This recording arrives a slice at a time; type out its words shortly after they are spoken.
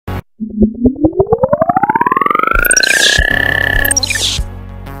I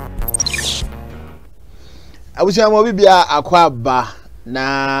wish I would be a aquaba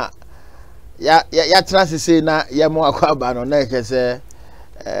na ya transise na ya mo aquaba no na ke se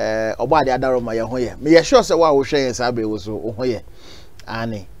oba de adaro ma ye ho ye me ye sure se wa wo hwe ye sabe wo so ho ye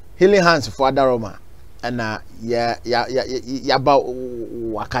ani healing hands for adaroma na ya ba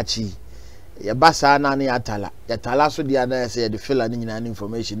wakachi ya basa na ne atala ya tala so dia na se de fill ani nyina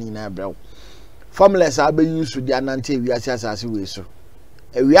information ni nyina brawo formulas abe use dia nante wi asase we so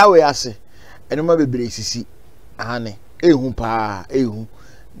ewia we ase enoma bebre sisi ahane ehu pa ehu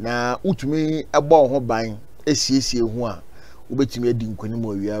na utumi ebo ho ban esiesie hu a ubetumi adi nkonim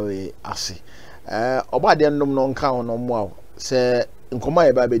owia we ase oba de nnom no nka ho no mo a se nkoma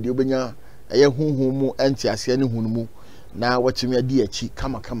ye ba be de obenya eye huhu mu anti ase ne hunumu na watumi adi achi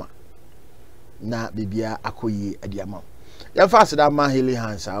kama na bibia akoyi adi ama ya fast da ma healing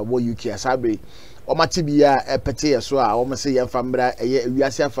hands a wo UK asabe o mate bia epete ye so a o me se ye fambra eye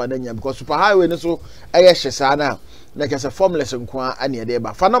awiase afa na nya because super highway ne so eye hyesa na kese formless nko a ne de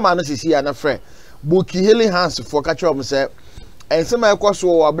ba fa no ma no sisi ya na frɛ buki healing hands for catch up say ensema ekoso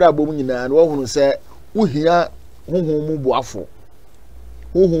wo abra bom nyina na wo hunu se uhia huhu mu boafo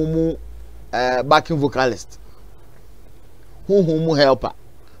huhu mu backing vocalist huhu mu helper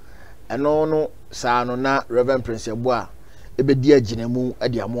eno no sa no na Reverend Prince Eboa ebedi agina mu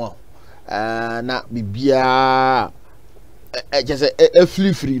ade amo na bibia just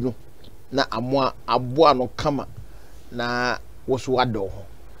free no na amo aboa no kama na woso ado ho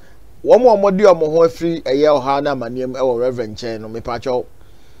womo omodi omo ho afiri eye oha na manem e wo Reverend chen no me pa cho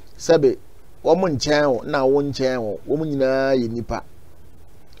sebe womo nchen na wo nchen womo nyina ye nipa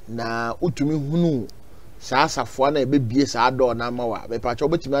na utumi hunu saa asafo na ebebie saa do na mawa me pa cho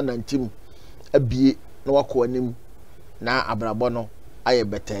betimi anantim abie na wako anim na abrabo no aye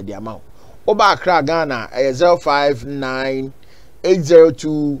better di amount oba akra Ghana 059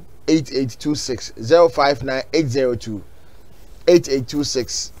 802 8826 059 802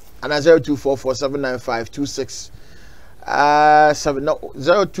 8826 and 0244795267 no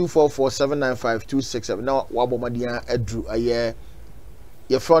 0244795267 now wabomadia edru aye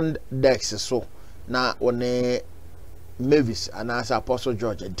your front desk so na one Mavis and as Apostle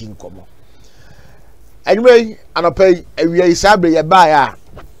George din komo anyway anopay awia isabre ye ba ya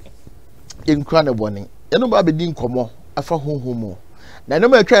enkra ne boni eno ba be din komo afa honhomo na no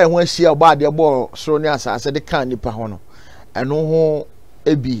ma twa ho ahia oba de bo soro ne asase de kan nipa ho no eno ho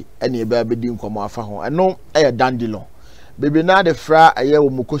ebi ene e ba be din komo afa ho eno eye Dandelion bebe na de fra aye wo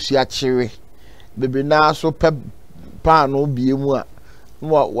mukosi akyewe bebe na so pe pa no bie mu a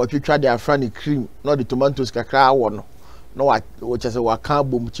no watwitwa de afra ne cream no de tomatoes kakra awo no no wo chese wa kan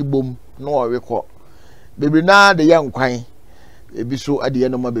bom chibom no wo rekọ bebe na de ye nkwan ebi so ade ye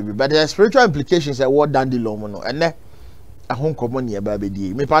no ma bebe but the spiritual implications e what Dandelion no ene ahon komo ne ba be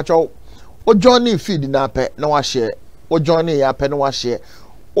die me pa cho o journey feed na pe na wa share o journey ya pe na wa share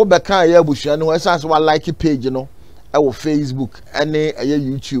o be kan ya busua no essence wa like page no e wo Facebook ene e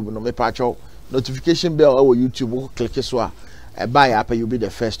YouTube no me pa cho notification bell e wo YouTube o click so a e buy up you be the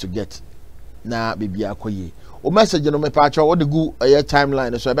first to get na bibia akoye o message no me pa cho o de gu e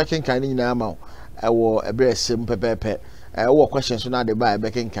timeline so e be kan kan ni na ma e wo e bre sem pepepe e wo questions na de buy e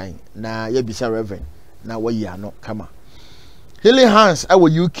be kan na ye bisa Reverend na wayi ano kama healing hands e wo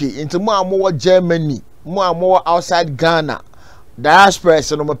UK into mo amowo Germany mo amowo outside Ghana diaspora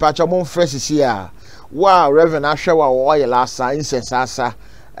no me pa cho mo fresh here wow Reverend ahwe wa wo ye last incense asa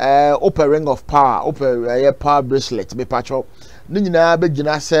upper ring of power upper power bracelet me patcho ni nyina be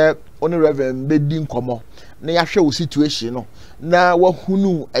gina se oni Reverend be di nkomo na ya hwe wo situation no na wa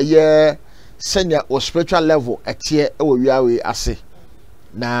hunu senior or spiritual level etie e wo wiawe ase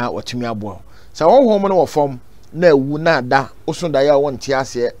na watumi abo sa wo ho mo no wo fom na ewu na da oso da ya won tie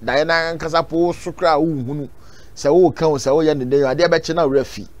ase da ya na nkasa po sukra wo hunu sa wo kan sa wo ya ne de ade be che na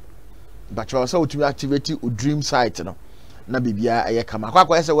refi batcho sa wotumi activate o dream site no na bibia eye kama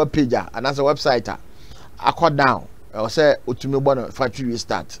akwa ese web page and as a website akwa down o say otumi gbo no factory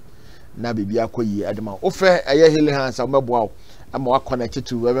restart na bibia akoyi adema o fe eye healing hands ameboa ama wa connect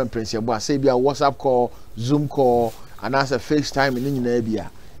to Reverend Prince Eboa say bia WhatsApp call Zoom call and as a FaceTime ni nyina bia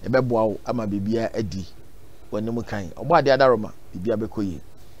e beboa ama bibia adi wani kan ogba ade adaroma bibia bekoyi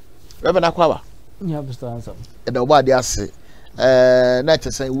Reverend akwa yeah Mr. Answer e da ogba ade ase na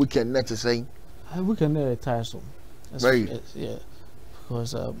say weekend na say weekend tiresome. Very yeah,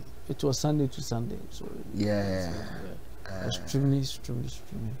 because it was Sunday to Sunday, so extremely.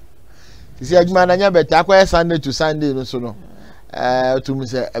 You see, Ajman anya better. Akwa Sunday to Sunday no so no. To me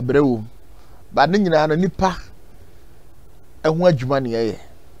say ebrewu, but ni nyina no nipa. Ehu adwuma ne ye.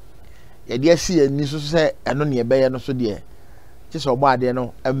 ye de asi ani so se eno ne ebe ye no so de ti so gba ade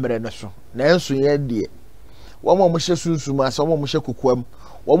no emre no so na enso ye de wo mo hye sunsum asa wo mo hye kokoam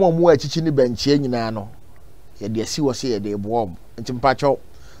wo mo achichi ni benchie nyina no ye de asi wo se ye de boom nti mpacho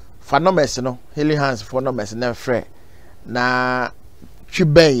phanomes no healing hands phanomes na frɛ na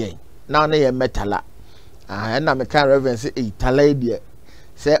twiben yen na na ye metala na me kan reverence tala de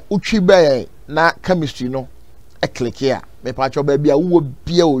se utwi ben na chemistry no e click here me pacho ba bia wo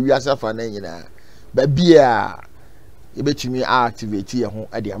bia o wiase fa na nyina ba bia e betumi activate ye ho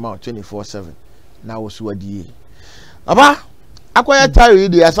e de amount 24/7 na wo so adie aba akoya tire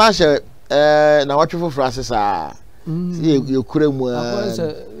de asan hye na watwe foforo asesa ye kure mu akoya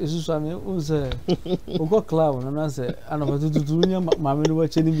se isusu ame o se o club na se ana tututu nya mame no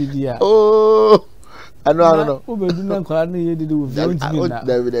wache ni bidia oh ano o bedu na kwa na ye dede wo ntimi na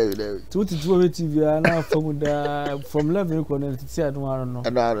David tututu we TV na from da from 11 ko na titi adu ano no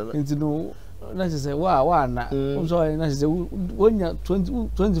nti no na say wa na o so na say wonya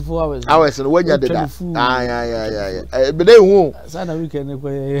 24 hours no wonya deda ya be dey hu sana weekend ko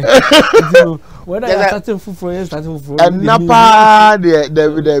ye nti no when I started for and napa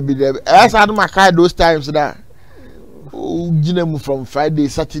David as adu makai those times that gina mu from Friday,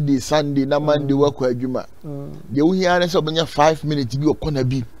 Saturday, Sunday, na Monday work adwuma. Ye wo hia na so benya 5 minutes bi okona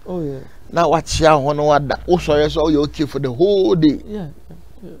bi. Oh yeah. Na what share ho no wada. Wo so yes all you okay for the whole day. Yeah.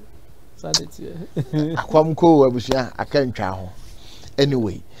 Saturday. Akwam ko abusia akantwa ho.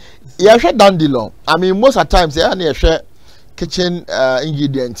 Anyway, ye hwe Dandelion. I mean most of times ye na ye hwe kitchen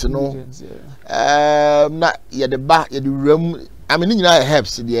ingredients no. Na ye de ba ye de ram. I mean nyina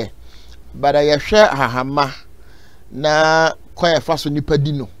herbs there. But ye hwe hahama na kwa fa so nipa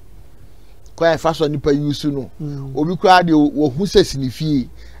di no kwa fa so nipa yusu no obi kwa de wo hu sesini fie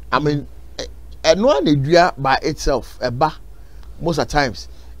I mean eno na dua by itself eba most of times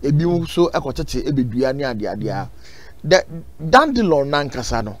ebi so ekotete ebedua ne ade the Dandelion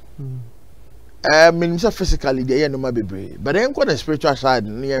nankasa no mean say physically dey no ma bebre but then kwa the spiritual side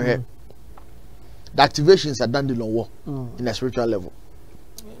no ye he the activations at Dandelion wo in a spiritual level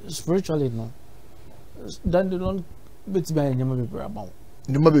spiritually no Dandelion bet by nyama be brabo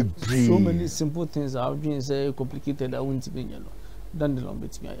nyama be brave so many simple things are being say complicated that won't be no Dandelion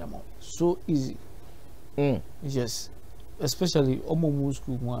bet me ayama so easy yes especially omo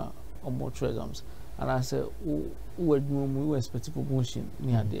school mo omo exams and I say who we expect promotion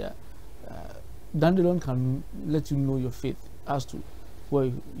near there Dandelion can let you know your faith as to where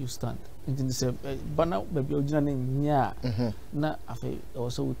you stand in the same bana baby original nya na afa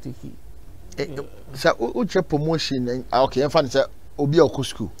also take it so uche promotion okay em fan say obi akọ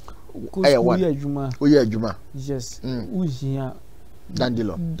school eh one oye adwuma yes uhia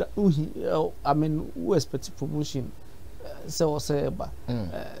Dandelion I mean we expect promotion so say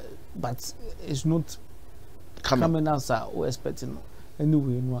but it's not coming answer we expecting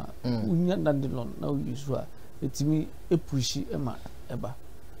anyway no unya Dandelion na we use etimi epushi ema eba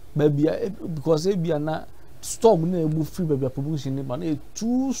baby because ebia na storm na ebu free baby promotion ni but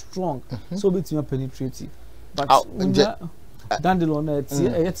too strong so bit you penetrate but Dandelion na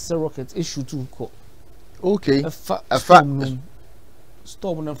it's a rocket issue too ko okay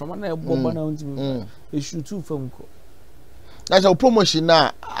storm na from na bomb na ntimi issue too from ko that's a promotion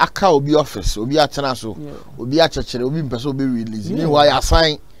na aka obi office obi atena so obi achechere obi mpese obi release me why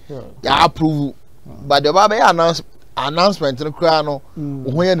assign ya approve but the baba announcement no kra no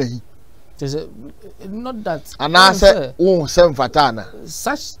ho ya nahi not that and I say sem fatana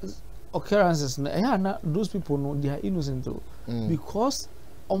such occurrences na those people know they are innocent though because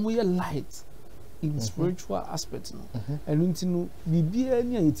omoye light in spiritual aspect no and unti no bibia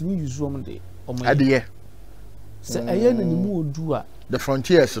ni ayetimi use om de omoye adeye say aye na ni mu odu a the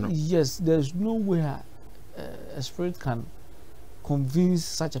frontiers no yes there's no way a spirit can convince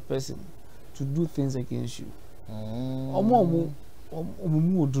such a person to do things against you omo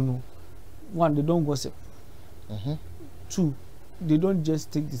mu odu no one, they don't gossip. Two, they don't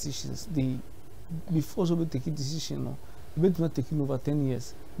just take decisions. They before so taking decision, no, they not taking over 10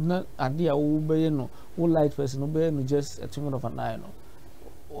 years. Not idea obey no, light person obey no just a twinkle of an eye no,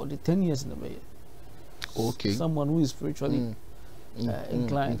 or the 10 years in the way. Okay. Someone who is spiritually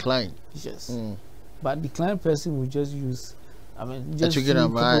inclined. Yes. But the client person will just use. I mean, just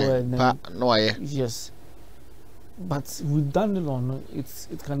yes. But with Dandelion,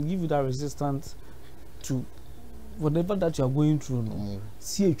 it can give you that resistance to whatever that you are going through. No,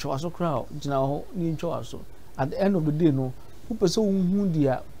 see a choice crowd, at the end of the day, no, who person who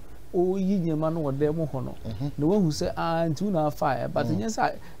dear, oh, ye man or demo hono. The one who say, until now fire, but yes,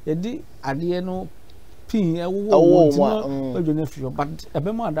 I did at the end, pin but a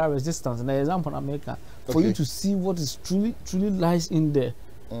bit more that resistance. And an example in America for you to see what is truly lies in there.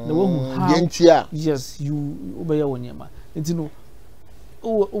 The one who how yes you obey one yama. And you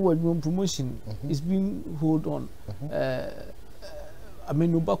know promotion is being hold on. I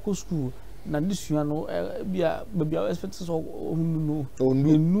mean, no school. Now this you know, maybe I expect so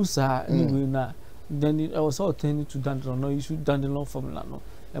no sir anyway now. Then I was all turning to Dandelion. No, you should Dandelion formula no.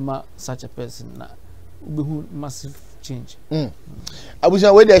 Am such a person now? Massive change. I was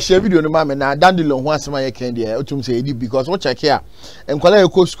away there share video no mama na Dandelion ho asema ye kan there otum say edi because what check here and kwala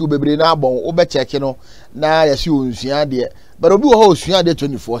go school bebre na abon wo be check no na ya si onsuya there but obi wo ho onsuya there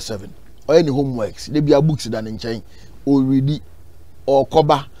 24/7 or any homeworks they be books than nchen or read or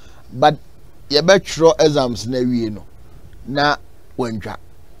cover but ye be tro exams na wie no na wantwa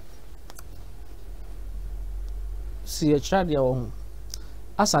see a child ya wo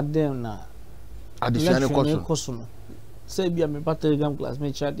as at them na additional course no say be me Telegram class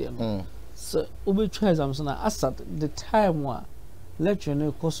me child no so obi try exams na as at the time wa lecture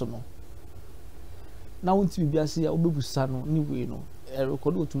no course no na won't be see ya obebusa no ni we no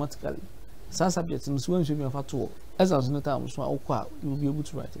record automatically some subjects no so when you me to exams no time so akwa you will be able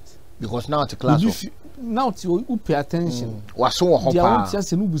to write it because now at class now you pay attention waso wo ho pa dia won't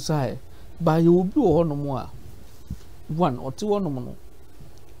just no busa e ba you will be wo no mo a one or two no mo no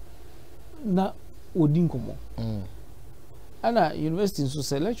na odin komo ana university so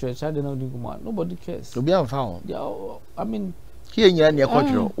say lecture child na odin komo nobody cares to be am found I mean here nya na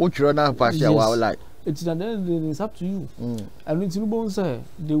culture o chiro na pass ya wa like it's up to you and it's no say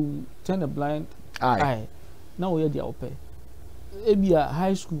they will turn a blind eye now we are there open maybe a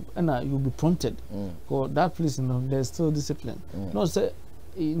high school and you'll be prompted for that place you know there's still discipline not say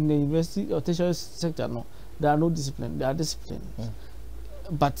in the university or tertiary sector no there are no discipline there are discipline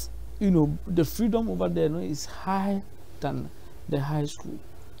but you know the freedom over there no is high than the high school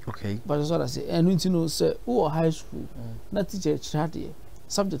okay but that's what I say and you know say who high school na teacher chat here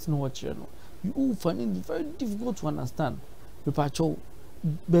subject no what you know you find it very difficult to understand people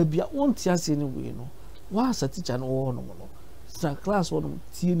baby I won't say anyway you know why as a teacher no no so class one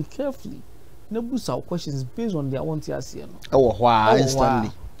team carefully no busa questions based on their want to say no oh why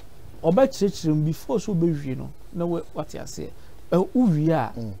instantly oba church before so be you know no what you say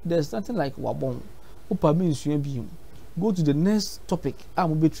there's nothing like wabon opa me nsuan bi go to the next topic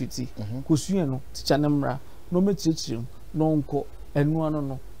am be treaty ko suan no teacher namra no me church no nko enu ano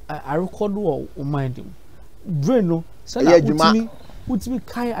no I record o mind him brain no say na utimi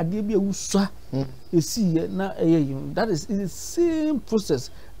kai ade bi awusua esi na eye that is the same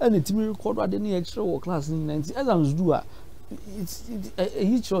process and utimi record ade na e kire wo class ni 90 exams do it's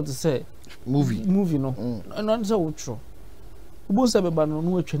each to say movie no no say wo tro ubo se beba no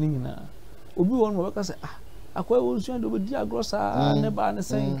no atwa ni nyina obi won mo beka say akwai wonsuan do be agrosa ne ba ne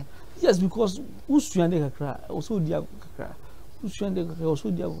say yes because usuan de kakra also di kakra usuan de kakra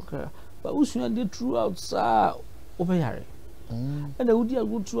also di kakra but usuan de throughout sa obeyare and the would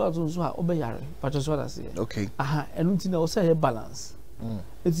go throughout so obeyare but just what I say okay and until now say balance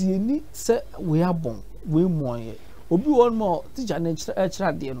it's you need say we are born we more obi won more teacher na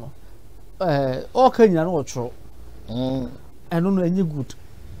extra de no all Kenya no otro I don't know any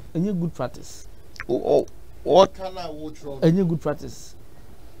good practice. What can I watch? Any good practice.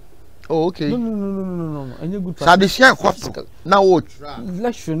 Oh, okay. No. Any good practice. Tradition now what?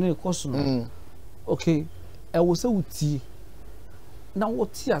 Lecture no course no. Okay. I was say with now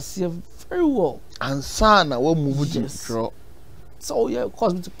what you see very well. And sana what move to draw. So yeah,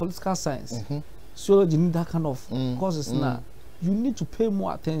 course with political science. So you need that kind of courses now. You need to pay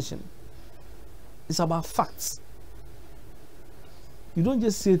more attention. It's about facts. You don't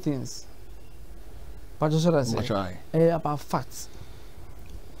just say things. But just what I say. About facts.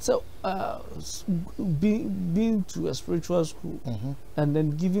 So being to a spiritual school and then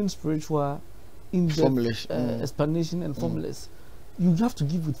giving spiritual in-depth explanation and formulas, you have to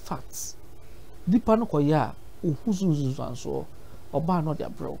give with facts. Deeper no koya so oba not their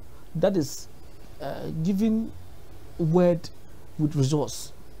bro. That is giving word with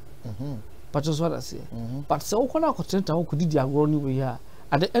resource. But just what I say. But so how could the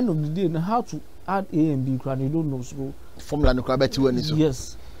at the end of the day, how to add A and B, you don't know so formula no crab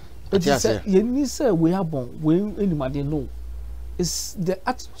yes. It is you need say we are born when anybody know. It's the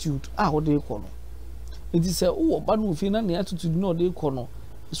attitude what they call. It is but no feel the attitude no they call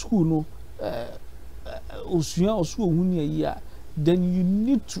school no then you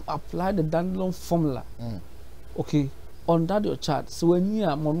need to apply the Dandelion formula. Okay. On that your chart, so when you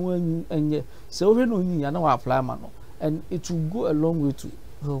are mono and so when you are now apply mano, and it will go a long way to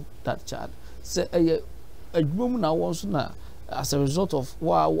help that child. Say adwuma mu na won so na as a result of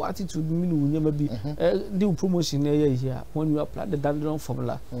what attitude mean we never be the promotion here when you apply the Dandelion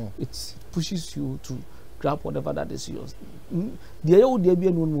formula it pushes you to grab whatever that is yours the you dey be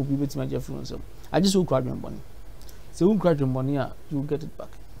no mo be betima Jeffrey nsem I just will crowd money so won crowd money you get it back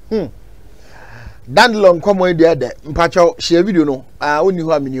Dandelion come on there mpacho share video no oni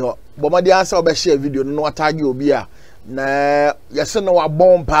ho amini ho bomade asa obe share video no watagi obi a na yese no wa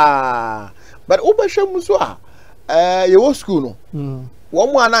bompa but obe hwem so a ye wo school no wo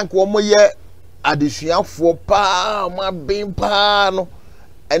mo ananka wo mo ye adesuafo pa ma bin pa no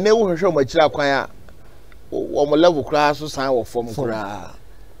ene wo hwehwe mo akira kwan a wo mo level kra so san wo form kra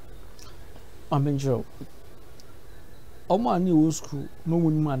amenjo omo ani wo school no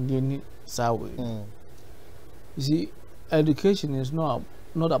woni man de ni sawe you see education is not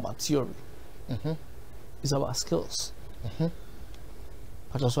about theory it's about skills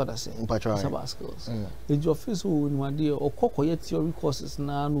but that's what I say it's about skills in your face when one day or kokoye theory courses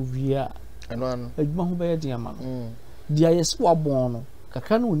na no via eduma ho be de ama no dia yes wa bon no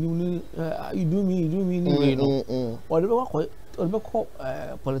kakra no ni you do me ni way no or be ko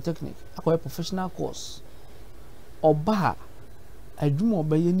polytechnic akoye professional course oba adwuma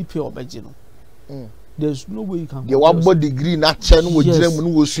obaye ni pe obaje no there's no way you can the one body degree na che no wo gire mu no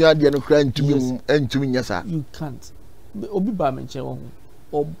wo sua de no kra ntumi nyasa you can't obi ba menche wo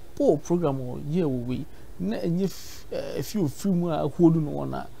obo program o ye we na enye few mu a hodu no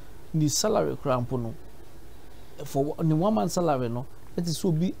na ni salary cramp no for the 1 month salary no it is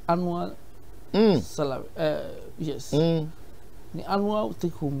so be annual salary yes the annual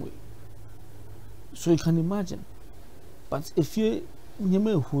take home way so you can imagine but if you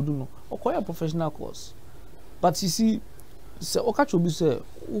nyeme hodu no okoya professional course but you see say okacho bi say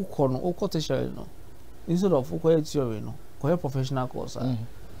uko no uko tertiary no instead of ukoya theory no koya professional course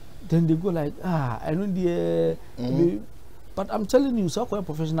then they go like I know the but I'm telling you so koya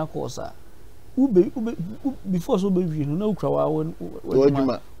professional course ube before so be you know ukra when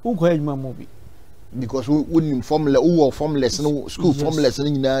ukoya juma mobi because we wouldn't formless no school formless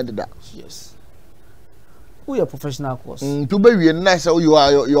nyina da yes we are professional course to be we nice you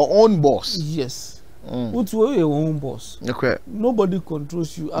are your own boss yes what you are your own boss okay nobody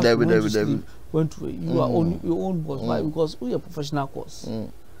controls you as when to you are on your own boss why because we are professional course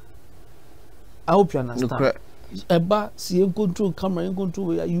I hope you understand okay. Eba see control camera in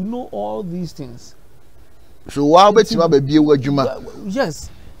control you know all these things so why bet you be adwuma yes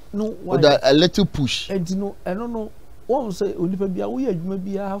no why with a little push and you know I don't know what say onipa bia we adwuma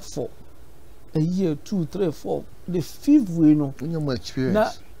bia for a year 2 3 4 the 5th way no in your experience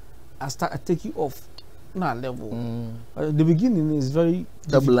now I start taking off na level the beginning is very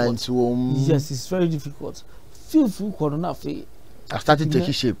difficult yes it's very difficult 5th corner na fe I started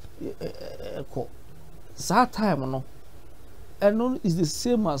taking shape that time no and is the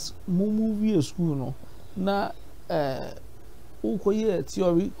same as movie school no na ukoye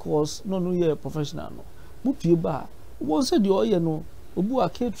theory course no ye professional no bu pie ba won say the oye no obu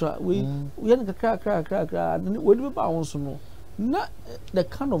aketra we ye na kra we be ba won so no na the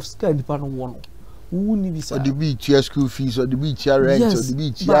kind of skill the pan won who ni bi sa the beach your school fees or the beach your rent or the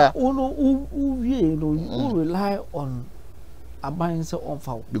beach yeah you rely on abinse on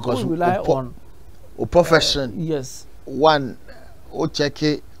foul because we rely on a profession yes one o check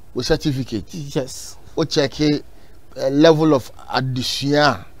it with certificate yes o check it level of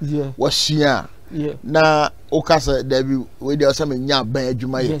addition yeah na o kasa there be we dey some nya ban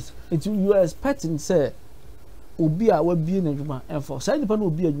adwuma yes you are expecting say obi a wa bie na adwuma and for say nipa na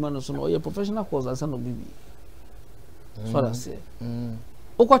obi adwuma no so no professional course as na obi so that say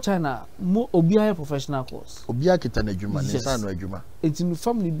Oko China mo obi a professional course obi a kita na adwuma ne sa no adwuma in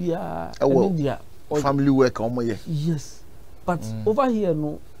family bia India family work omo ye yes but over here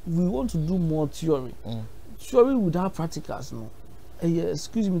no we want to do more theory theory without practicals no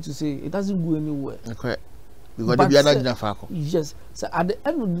excuse me to say it doesn't go anywhere okay because they be another fako yes so at the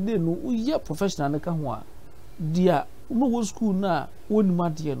end of the day no we hear professional na ka ho a dia no school na woni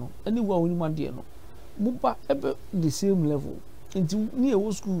made no anywhere woni made no mupa ebe the same level into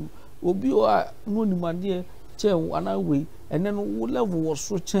near school obi o a no ni made chen ana we and then level was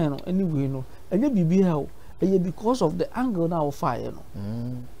so chen anyway no enye bibi ha o because of the angle now fire no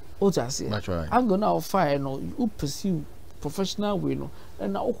o just say angle now fire no you pursue professional way no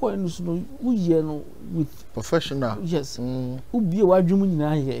and now ko enu so no uye no with professional yes ubi wa dwum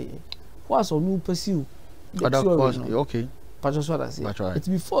nyina ye what so no pursue other course okay but just what I say it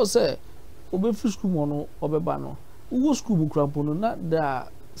before say obe free school mo no obeba no wo school bu krampo no na da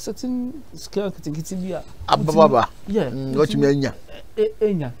certain scale kitikiti ababa yeah what you mean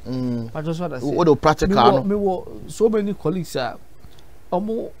enya I just what I say what the practical me so many colleagues are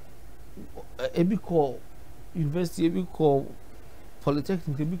ebi call university ebi call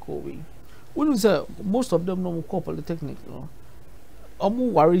polytechnic ebi call we when you say most of them no call polytechnic no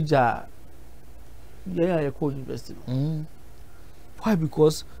worry ja yeah call university why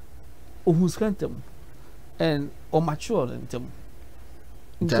because who's can them and mature in them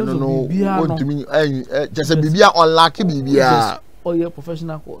in terms of bibia no just a bibia unlock bibia or your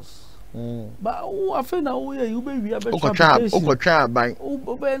professional course but I feel now you be we try ban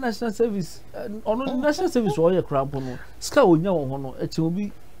o national service on national service or your crap no ska onya wo no e che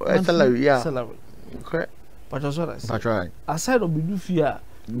obi salary correct but that's what I say that's right aside of the fear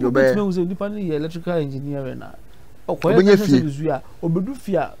you be me say depend electrical engineering na o ko national service we a obedu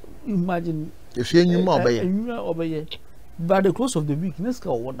fear imagine if you obey by the close of the week next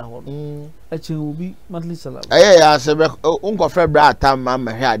ka what that one actually will be monthly salary yeah say unko frɛ bra atam ma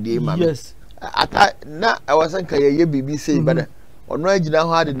hwe ade ma yes ata na I was saying ye bibi say bada ono agina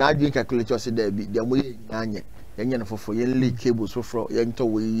ho ade na adwin calculator say da bi dem ye nyanye yenye no fofo ye link cables fofo ye nto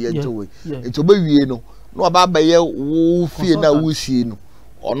we nto ba wie no no aba ba ye wo fie na wo sie no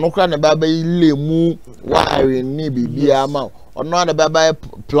ono kra na ba ba ile mu wire ni bibia ma ono na ba ba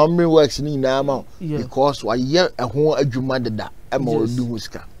plumbing works ni na ma because wa ye ho adwuma deda e ma odu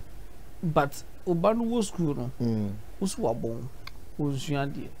huska but obanu wo school no wo so wabon wo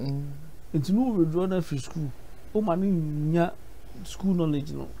suade nti no withdraw na free school o ma nya school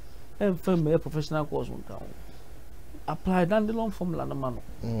knowledge no e fa me professional course on ka apply Dandelion formula na man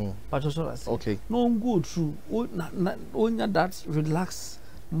but so I say okay no go through o nya that relax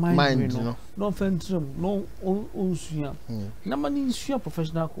mind no fentrum no onsuya na mani nsuya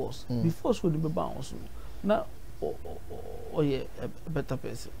professional course before school be bounce na yeah a better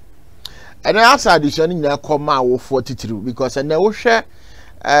person and outside this one na come out 43 because and wo hwe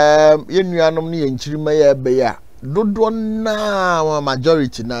ye nuanom ne yenchirima ya be ya dodo na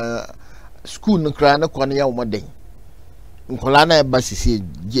majority na school no kra na kwane ya woden nkola na ba sisi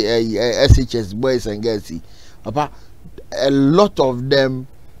SHS boys and girls papa a lot of them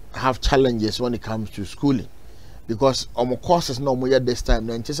have challenges when it comes to schooling because courses no more this time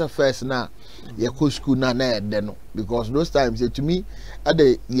na nchesa first na ye go school na ede no because those times to me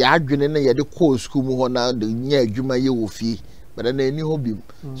ade ya adwene na ye de go school mu ho na de nya adwuma ye wo fie but na any hobby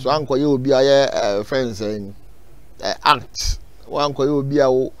so anko ye obi aye friends and act anko ye obi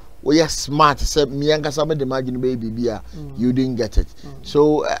a we are smart say me anga some de imagine baby bia you didn't get it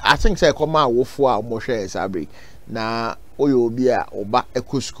so I think say come out wo fo a mo hwe sabre na oyo obi a oba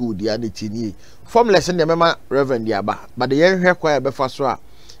eco school dia na tini formless na mema reverend dia ba but the yen hwe kwa e be fa so a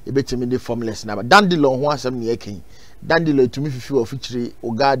e betimi de formless na ba Dandelion ho asem ne yeken Dandelion tumi fifi ofichiri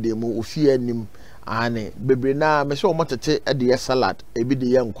o garden mu ofi anim ane bebre na me se o motete e de salad e bi de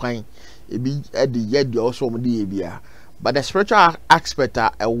ye nkwan e bi e de ye de also mo de ye bia but the spiritual aspect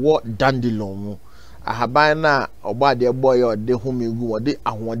a what Dandelion mu ahaban na oba de boy o de homegu o de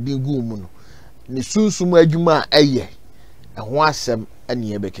ahoden gu mu no ni sunsumu adwuma eye ho asem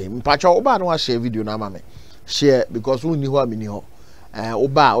ane ebeke mpacha oba na wa share video na mame share because woni ho amini ho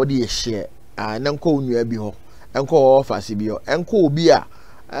oba o de share na nko onua bi ho enko office bi ho enko obi a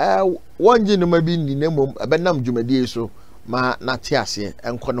wonje no ma bi ni na mom abenam dwumadie so ma na te ase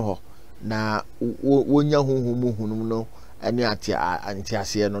enko no ho na wonya honhom hunum no ane ate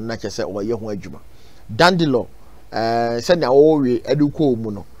ase no na kyese o ye ho adwuma Dandelion se na wo we eduko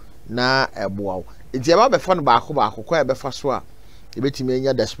mu no na eboawo nti eba be fa no baako kwa ebe fa so a ebetimi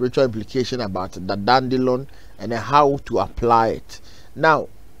anya the spiritual implication about the Dandelion and how to apply it now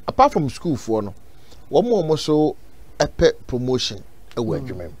apart from school for no wo mo so epe promotion ewo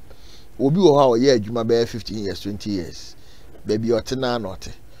adwuma obi wo ha o ye adwuma be 15 years 20 years baby otena not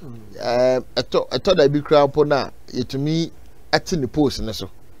eto da bi kra po na yetumi ati ni post ne so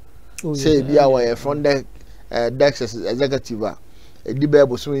say bi our from the dex executive edi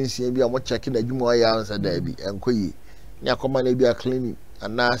bebo so nsia bi a mo check na adwuma ya answer da bi enkoyi ni akoma na bi a cleaning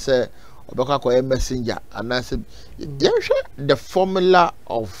ana say obeka kwa messenger ana say the formula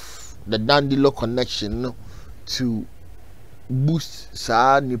of the Dandelion connection to boost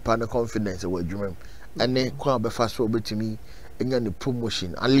sa nipa na confidence wa adwuma ane kwa be fa so obetimi enya ni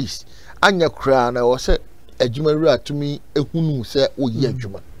promotion at least anya kra na wo say adwuma ru atumi ehunu say oyi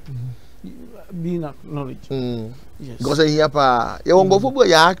adwuma being acknowledged yes because here pa ye won gofo bo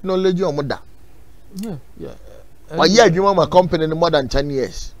ya acknowledge o moda yeah wa ye adwuma ma company no more than 10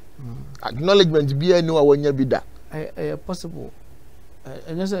 years acknowledgement bi anu a wonya bi da possible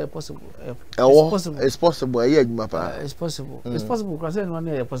and you say possible. It's possible. It's possible. Yeah, Juma. It's possible. It's possible. Because anyone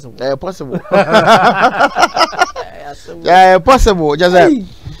here possible. Possible. Yeah, possible. Just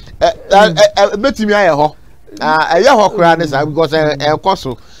bet me I ho. Because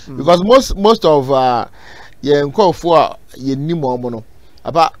because most of yeah call for ye ni mo no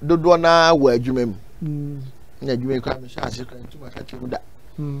about dodo na wa adwuma mu na adwuma kwa me sha ase kwa ntuma ka twemu da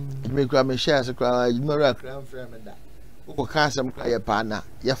adwuma kwa me sha ase kwa adwuma ra kra mfra me da ko ka asem kwa ye pa na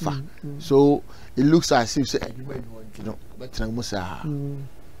ye fa so it looks as if say adwuma you want you know but na mu sa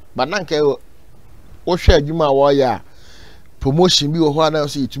but na nke wo hwe adwuma wo ya promotion bi wo ho na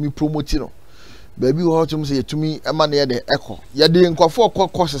so yetumi promote no baby wo ho tum say yetumi ema na ye de ekọ ye de nkofo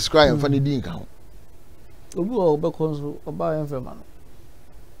kọ subscribe fa ne di nka ho obi o be konso oba en fema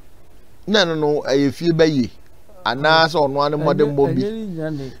no ayefie baye ana so ono ane modern bobi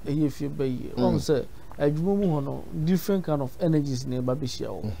anyani ayefie baye on say adwuma mu ho no different kind of energies na ba be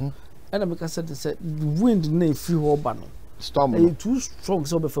shia wo and make said the wind na free ho ba no storm e too strong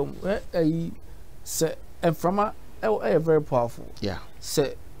so be fam e say enframa e very powerful yeah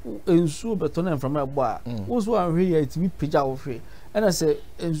say ensu beto na enframa egbo a wo so anhwe ya itimi pija wo hwe and I say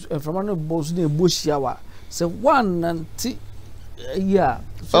enframa no boss na egbo shia wa say one nanti yeah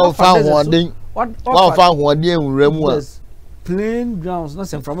so found one enwura plain grounds na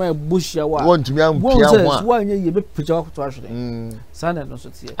say from a bush ya wa want to me am pia one ye be picture to ahwe sana no so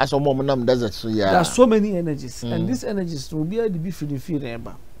tie as omo nam desert so yeah there are so many energies and these energies will be able to be feeding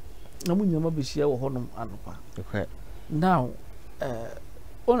eba na munyama be shia wo honom anopa okay now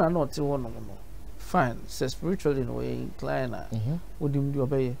ona not honom no fine say spiritually no we incline odim di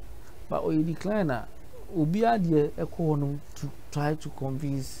obeye but we decline obi ade ekọ honom to try to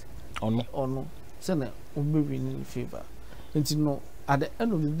convince ono say na obi in favor. And you know, at the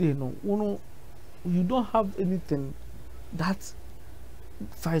end of the day, you don't have anything that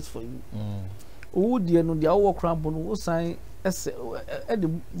fights for you. Oh, dear, no, the hour cramp on what sign as the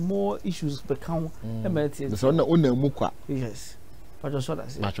more issues become yes, but just what I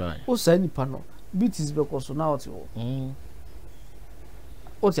say. Oh, say any panel, beat is because now to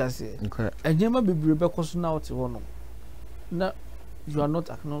what I say, and you might be because now to now you are not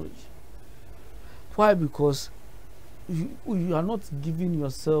acknowledged. Why? Because you are not giving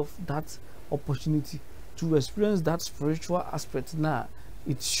yourself that opportunity to experience that spiritual aspect. Now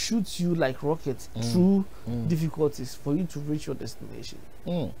it shoots you like rockets through difficulties for you to reach your destination.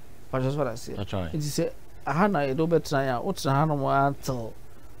 But that's what I say. That's right. It is a hana you don't try out what's a hana until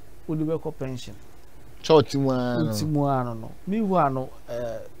we pension. No. Me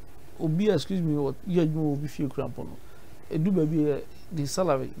obi excuse me what you will be feel cramp do baby the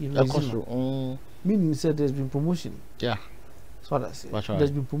salary meaning said there's been promotion. Yeah. That's what I say. Right. There's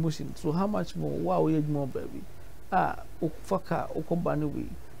been promotion. So how much more? Wow, you more baby. Faka, company way.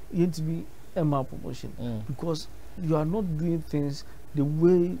 You need to be MR promotion because you are not doing things the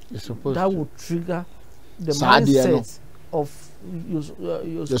way that will trigger the mindset of your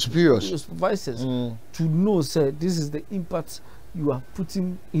superiors, your supervisors to know, say, this is the impact you are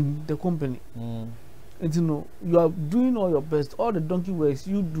putting in the company. And you know, you are doing all your best, all the donkey works,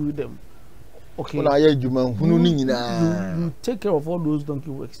 you do them. Okay. You take care of all those donkey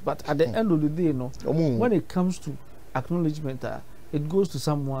works, but at the end of the day, when it comes to acknowledgement, it goes to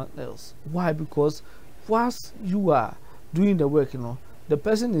someone else. Why? Because whilst you are doing the work, the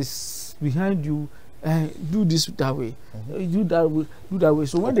person is behind you. Do this that way, do that way.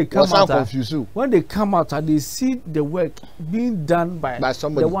 So when they come out, they see the work being done by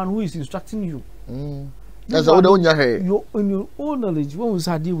somebody, the one who is instructing you. That's all on your head. In your own knowledge, when we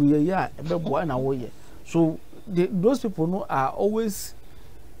start dealing so those people are always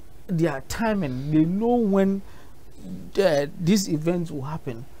their timing. They know when these events will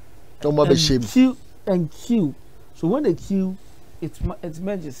happen. And kill. So when they kill, it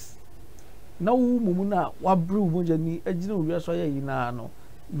merges. Now, Mumuna, what brew Mujani,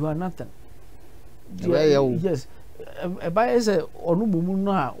 you are nothing. Yes.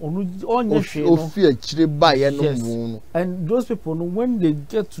 And those people, when they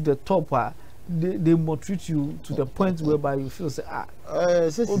get to the top, they maltreat you to the point whereby you feel say,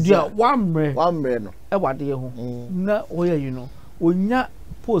 one man, now, when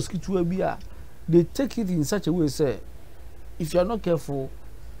post they take it in such a way, say, if you are not careful,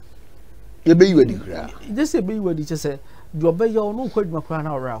 just say, be ready to say, you obey your no quite macran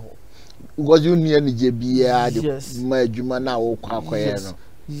or because you need any JBA,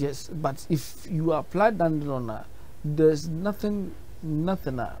 yes, but if you apply Dandelion, there's nothing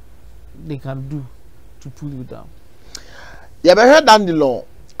they can do to pull you down. Yeah, but I heard Dandelion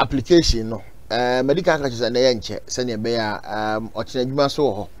application, medical catches and yenche send be ochina djuma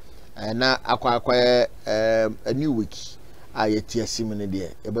so ho na akwa a new week ayeti asimene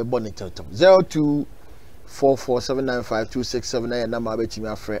de e be bone totom 0244795267 number betimi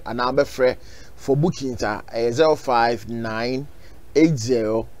afre and I be free for bookings 05980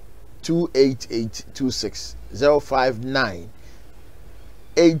 28826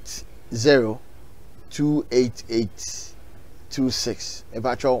 05980 28826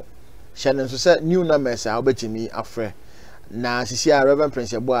 epacho Shannon so say new numbers a obetimi afre na sisi a Reverend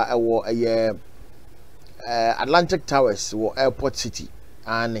Prince Ebo a ewo Atlantic Towers wo Airport City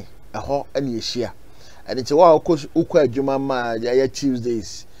ane eho ene ehia ene ti wa ukwa adwuma ma ya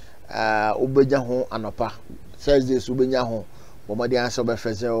Tuesdays ubenya ho anopa Thursdays ubenya ho bomadi answer be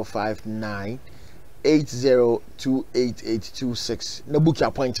 059 802886 na book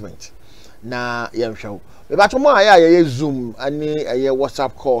appointment na yemhwe we ba tomo aya Zoom ani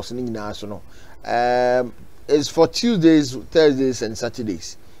WhatsApp calls ni nyina so no is for Tuesdays, Thursdays and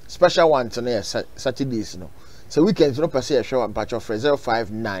Saturdays. Special one tonight Saturdays no. So weekends no per se a show and patch of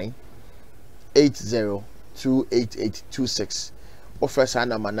 059 802886 offer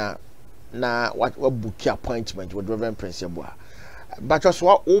sana mana na what book appointment with Reverend Prince Eboa. But just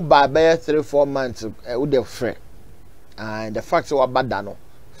what over 3-4 months with the free. And the fact what bad no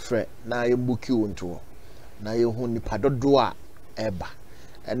free na you book you into na you hu nipa dodoa eba.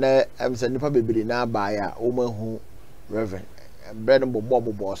 And I'm saying nipa bebiri na ba ya o mahu Reverend bread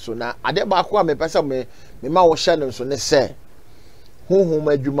bobo so na ade ba ko me pesa me ma wo hye no so ne say honhom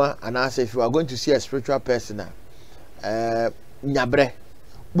adwuma and I say if you are going to see a spiritual person nyabre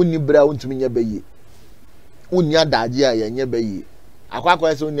buni bra untumi nya bayi unya daje a nya bayi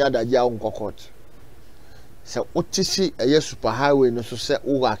akwa se unya daje a unkokot se otisi super highway no so se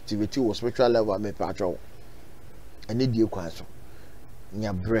o activity wo spiritual level me patro ene die kwan so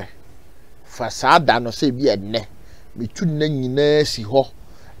nyabre fasada no se bi enne metu na nyina si ho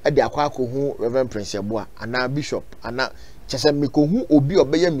e de akwa akohu Reverend Prince Eboa ana bishop ana chese mekohu obi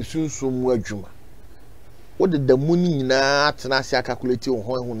obeye misunsun mu adwuma wo de da mu nyina atena se calculate ho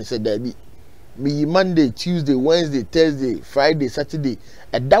ho ne se da bi me Monday, Tuesday, Wednesday, Thursday, Friday, Saturday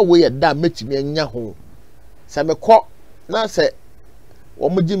and that way that metimi anya ho se mekọ na se wo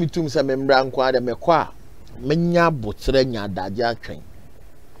mo gimi tum se membra nkwa de mekọ a menya botre nya daje atwen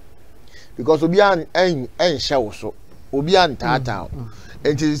because obi an hye so obi an tata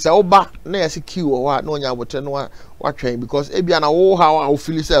enti se oba na yesi ki wo ha na onya botre no watwen because ebia na wo ha wo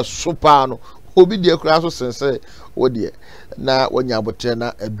feel say super no obi de kura so sense wo de na wonya botre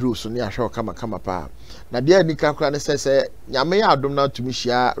na adru so ne ahwe kama pa na de anika kura ne se nyame ya adom na tumi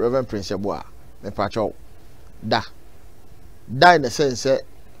hia Reverend Prince Eboa me pa cho da in the sense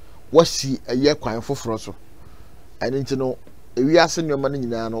wasi eye kwan foforo so enti no ewi ase nyoma no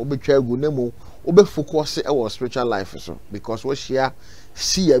nyina no obetwa agu na mu obefocus e wo spiritual life so because wo hia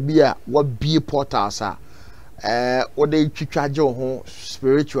see bia wo bie portals a wo dey twitwaje ho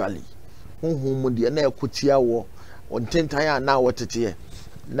spiritually honhom mu de na ekotia wo ontentan a na wo tete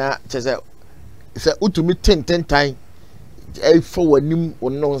na chese se utumi tententan e fo wanim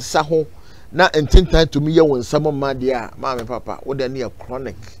wonno nsa ho na ententan tumi ye won nsam ma de a ma me papa wo de na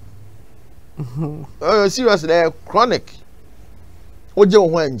chronic seriously chronic oje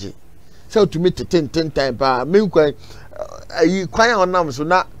ho anje se utumi tententan pa me nkwan ayi kwan onam so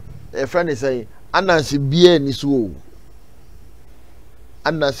na e friend is say anansi bia ni so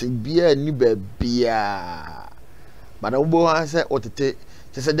anansi bia ni ba bia but wo ha say otete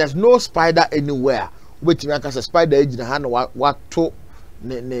say there's no spider anywhere wetimi aka say spider ejina ha na wato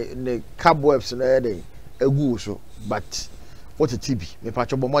ne cobwebs na dey egu so but otete bi me pa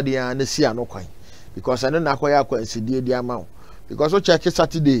chobo mode ya na si anokwan because ane na akoya akwansidie di ama because o check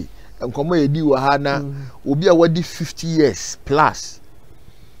Saturday enkomo edi wo ha na obi a wadi 50 years plus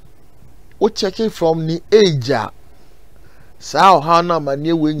o check from the age sao ha na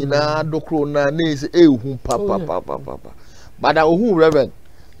manie we nyina dokro na ese ehu papa but ohu Reverend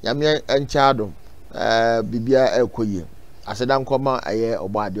yame enchado bibia ekoye aseda nkoma aye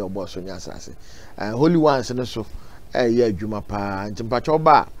obade oboso nya asase holy ones no so aye adwuma pa ntimpacho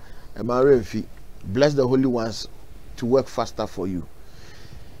ba e ma remfi bless the holy ones to work faster for you.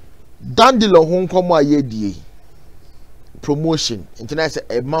 Dandelion hon komo ayedie promotion internet say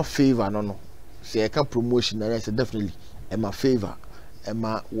e ma favor no say e ka promotion na say definitely e ma favor e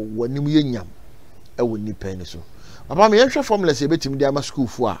ma wanim yenyam e woni pen so papa me yenhwe formula say betim dia ma school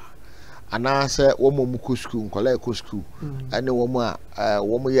fu a ana say wo mo ko school nkola ko school ane wo mo a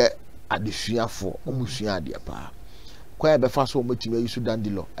wo mo ye adesuafo wo mo sua ade pa kwa e be fa so wo metimi ayi su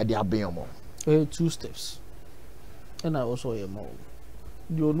Dandelion ade aben mo 2 steps and I also am more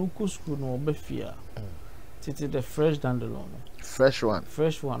the onuku school no obefia titi the fresh dandelion fresh one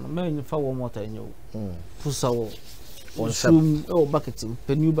me nfa wo mota enyo pusa wo sum o bucket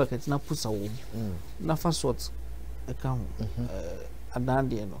new bucket na pusa wo na fa sort e ka ho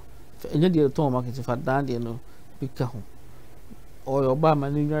adande no enye de to market fa adande no bi ka ho or your bar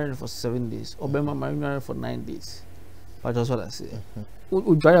man for 7 days or be man for 9 days. But just what I say.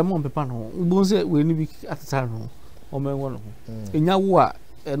 O dry a mon pepa no. Bo say we ni bi atata no. O men wo no. Enya wo a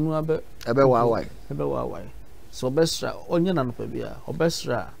enu abe wa wai. So bestra onye na no pa bia. O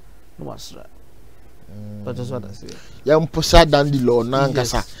bestra no wasra. But just what I say. Yam posa dandelion na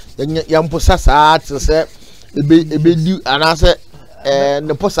nkasa. Yam posa sa te se ebe di anase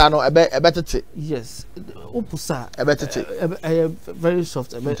the posa no ebe tete. Yes. Opusa ebe tete. Very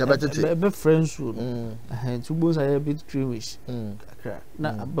soft. Ebe French food. To bones are a bit creamish.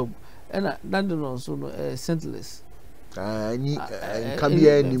 Na above. And dandelion so no scentless. Ni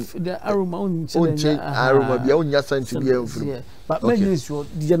kabia ni the aroma on aroma bia onya scent bia mfuru. But many is your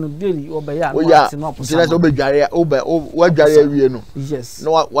no daily obeya no ati no posa. Just obedware wadware awie no. Yes.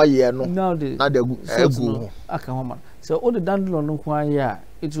 No wa ye no. Na the egu aka homa. So all the dandelion no kwa ya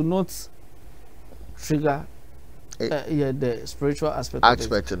it will not trigger the spiritual aspect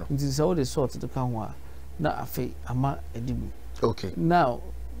of it. It is all the sort to come one. Na afe ama edibu. Okay. Now,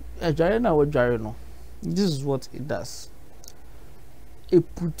 a jare no. This is what it does. It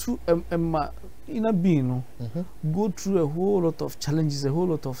put through inner being no, go through a whole lot of challenges, a whole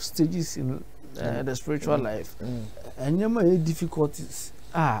lot of stages in the spiritual life. And your difficulties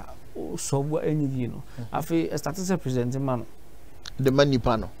so what any you know. I feel started presenting man. The money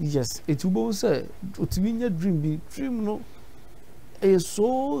panel. Yes, it will say to be your dream no is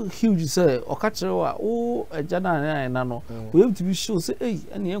so huge say or catch a jana no. We have to be sure say hey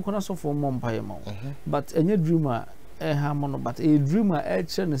and you can also for mom by but any dreamer but a dreamer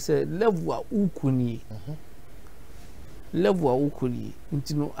actually say level ukuni level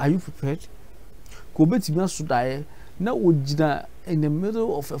are you prepared? Go bet me so die now in the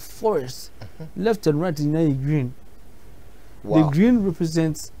middle of a forest left and right in a green. Wow. The green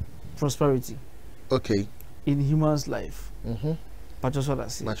represents prosperity. Okay. In human's life. But just what I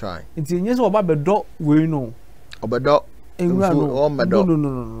see. That's right. It's in yes or about the dog we know. Obedo.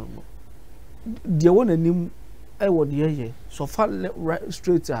 No. The one name I would hear so far right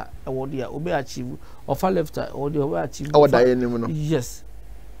straight I would obey achieve or far left or the way achieve. Yes.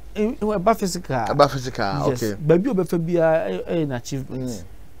 In about physical. Yes. Okay. Baby obefabia an achievement.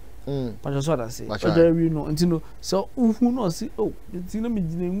 But just what I say. But there you know, and you know, so who knows? Oh, it's in a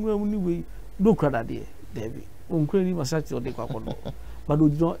way. No credit there, Debbie. Uncredible massage or the quacono. But you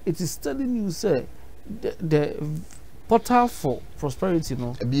know, it is telling you, say, the portal for prosperity,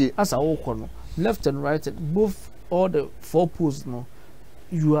 no, as a walk left and right, both all the 4 poles, no,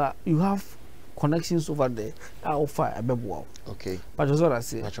 you have connections over there. I'll fire a baby. Okay. But just what I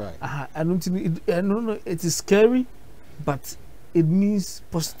say. That's right. I don't think it is scary, but it means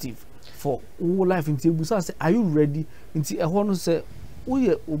positive for all life in table. So I say, are you ready? Until I want to say, oh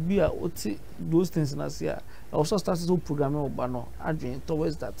yeah, obia, those things in us here. I also started to program about adjoin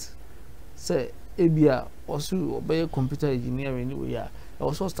towards that. Say, ABA also obey computer engineering anyway. I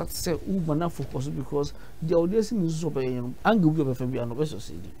also started to say, oh, man, focus because the audience is obeying and give you a baby and obey.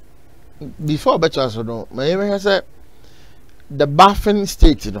 Before better, so no, my has said the bathing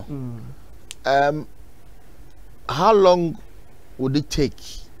state, you know. How long would it take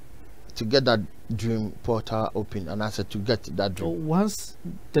to get that dream portal open and answer to get that dream? So once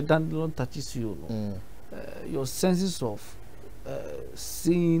the dandelion touches you, your senses of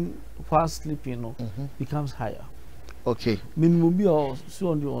seeing while sleeping becomes higher. Okay. Minimum be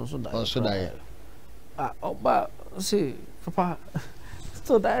also on the also die. But say, Papa,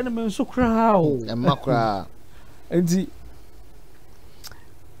 so the enemy so crowd and macra and the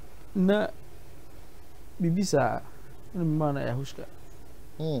na bibisa. Man, I huska.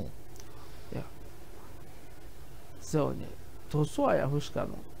 Yeah. So, to so I huska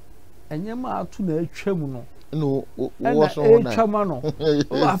no. And yama to the tremuno. No, what's all that? Chamano.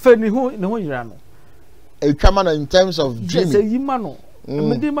 I feel no irano. A chamano in terms of dreaming. Yes, a yimano.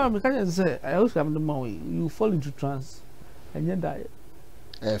 Medima can say, I also have the money. You fall into trance and you die.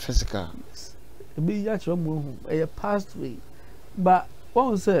 Physical. Yes. A big yacht, a past way. But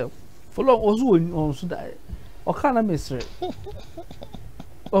one say, for long also on die. Or can I miss it?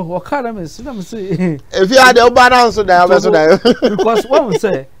 Oh, what can I miss? Let me say, if you had the balance of that, because one would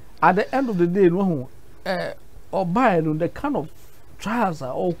say, at the end of the day, no, or by the kind of trials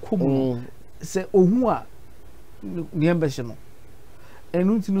are all common. Say, oh, who are the ambition?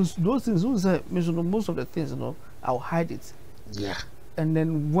 And those things, most of the things, you know, I'll hide it. Yeah. and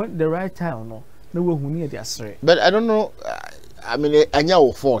then when the right time no we huni at the but I don't know. I mean,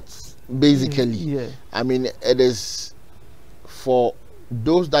 anya fault basically. Yeah. I mean, it is for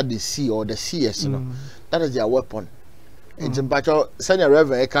those that they see or the seers, you know, that is their weapon. It's in battle. Send a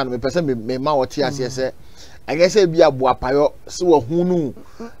reverend. I can't. Me person me ma what here say. I guess it be a boapayo. So who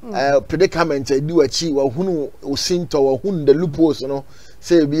predicament do achieve or who sinto or who the loopholes, you know.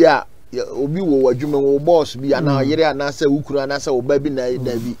 Say be a obi wo adwuma wo boss be na yere anase ukuru anase wo baby na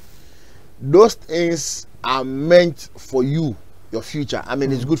dabi. Those things are meant for you, your future. I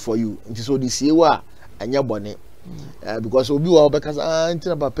mean, it's good for you. It is so this year and your bonnet. Because obi wo because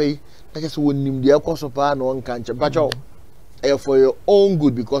until about pay. I guess we nim the course of no one can but for your own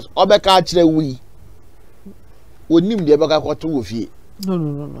good because obeka actually we nim the baka ko to fie.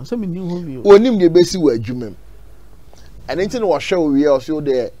 No. So me new home. Onim the besi wo adwuma. And anything was show we also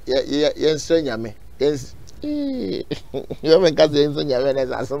there yen nyame. Yes. You haven't got the answer nyame as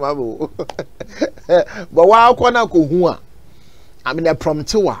asomabo. But wa akona ko hu a I mean a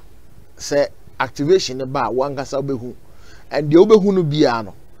prompt wa say activation ba wan kasa obehu and the obehu no bia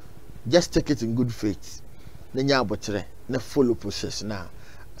no just take it in good faith. Nenya abotre na follow process na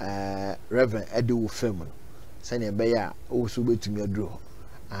reverend edu fam say na be ya o so betumi aduro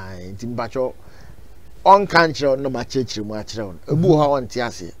ntimbacho on kanche no ma chechiri mu akire on ebu ha on ti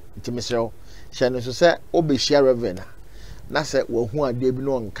ase ntimisrew hye no so say obehia reverend na say wo hu ade bi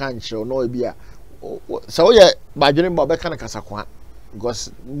no on kanche no bi a so wo ye badwene ba be kana kasakwa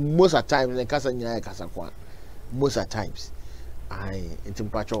because most of times the kasa nyina kasakwa most of times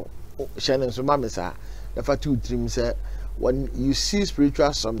ntimpacho hye no so ma sa the fact 2-3 say when you see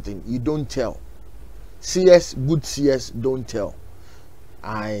spiritual something you don't tell. CS good CS don't tell.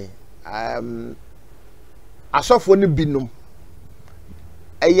 Asofo ni binum.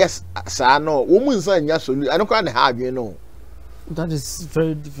 Yes, sa no. Wo mu nsan nya solution. I don't can have you know. That is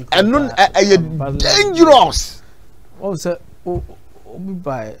very difficult. And non dangerous. Oh say obi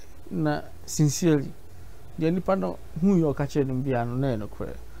by na sincerely. The nipa no who you catch them bia no na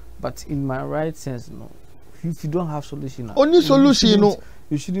kore. But in my right sense no. If you don't have solution. Only solution no.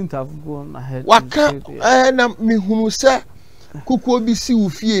 You shouldn't have gone ahead. Waka na me hunu se kuku obi si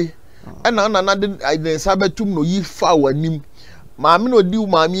ufie. Na de sabetum no yi fa wanim. Maami no di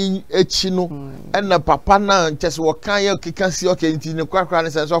maami echi no. Na papa na chese wo kan ye keka si okay nti ne kwakra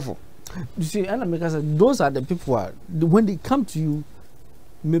ne sense of. You see, and make us those are the people when they come to you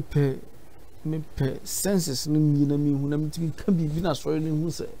me pay senses no nyina me hu na me timi ka bibi na sorry ne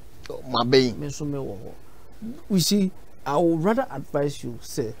hu se mabe me so me wo. We see, I would rather advise you,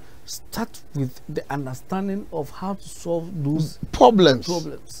 say, start with the understanding of how to solve those problems,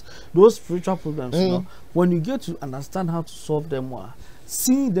 those spiritual problems. You know, when you get to understand how to solve them,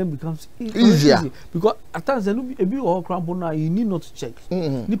 seeing them becomes easier. Easy. Because at times, a bit of crampo now, you need not to check.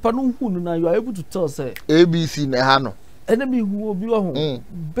 Now you are able to tell, say, ABC Nehano. Enemy who will be home.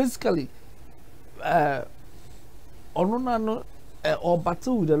 Basically, or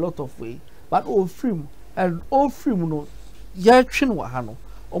battle with a lot of way, but all film. And all free no ya twin wa ha no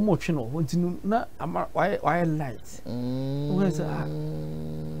omo twe no wonti na why light we say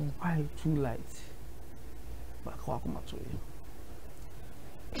why too light ba kwa kuma to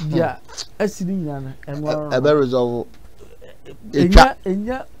ya asidi nyana enwa e be resolve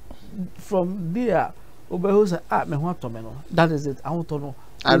enya from there obeho say me ho atome no that is it I want to know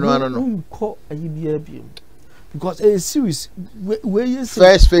I know ko ayibia bi because a series where you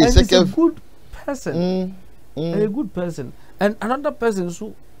say first phase second good person a good person and another person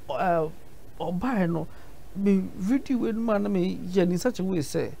so or by no me really with man me in such a way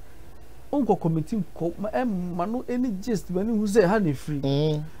say unko committee ko manu any gist when who say honey free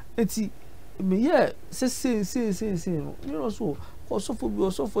eti me yeah say no you know so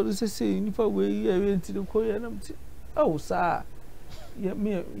also for say nipa we yeah enti the ko na mti oh sir yeah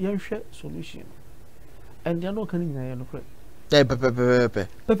me hwe solution and you know can you no correct. But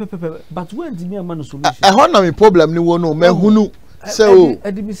when the mere man solution? I want no problem ni wono me hunu so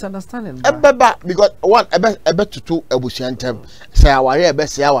e di misunderstanding because one ebe tutu ebusiantem say aware ebe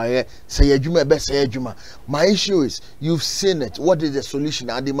say aware say adwuma ebe say adwuma. My issue is you've seen it. What is the solution?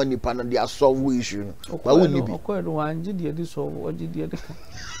 Adi mani pan they solve we issue. But we need be okay no anje dey dey solve what dey dey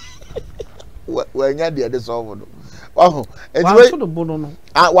we nya dey solve no oh enti to the bono no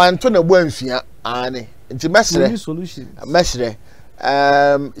wan to na bo anfia ane nti mesre solution mesre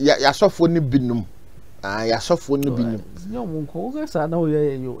ya sofo ni binum ya sofo ni binum nyomunko ga sa na o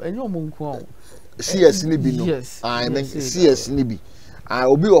ye yo enyomunko CS ni binum I mean CS ni bi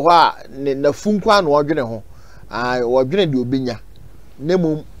obi wo ho a na funko na odwene ho odwene de obinya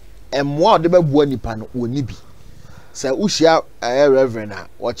nemu emmo de bebu anipa no woni bi say ushia reverend a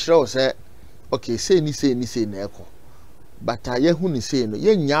wo say okay say ni na eko but aye hu ni say no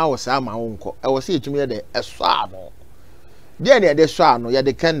ye nya wo sa ma wonko e wo say etumi ye de eso ano de na de so ano ye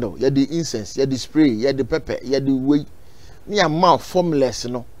de candle ye de incense ye de spray ye de pepper ye de wey ni am formulas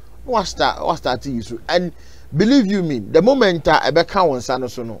no what start to use and believe you me the moment I be kan won sa no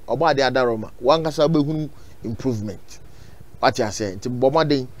so no obo ade adaroma wan kasa be hu improvement what you say nti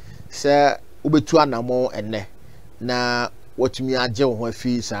bomoden say ubetu anamo enne na watumi age wo ho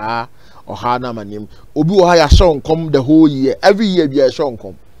afi saa oha na manim obi wo ha ya show nkom the whole year every year bi ya show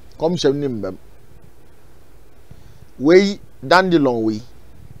nkom kom hyem ni mbam we dandelion we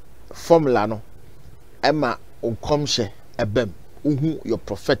formula no ema nkom hye ebem uhu your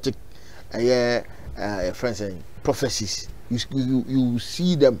prophetic friends saying prophecies you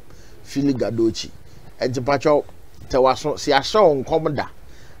see them feeling gadochi and pacho te waso si asho nkom da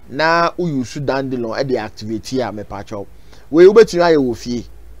na uyu su dandelion e dey activate here me pacho we ubetinu aye wo fie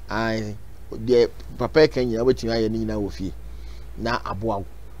ai de papa kenya ubetinu aye ni na wo fie na aboa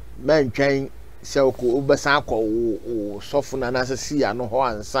man twen se ko ubesa akọ sofo na na se ya no ho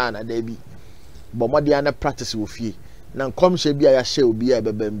ansa na da bi bomode ana practice wo fie na nkom hye bia ya hye obi a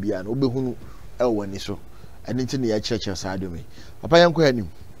bebam bia na obehunu e wani so eni nti ne ya church sa adomi papa yanko hanim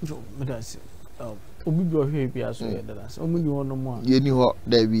medasi obi bi ohwe bia so ye dada so omuni ho no mo a ye ni ho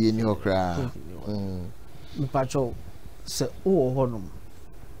da bi ye ni ho kra me pacho se o ho no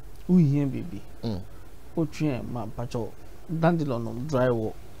uhie bibi o twen ma pacho dandelion no dry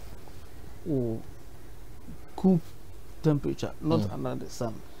wo o cool temperature not under the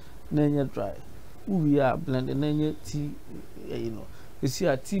sun na dry we are blending na tea you know you see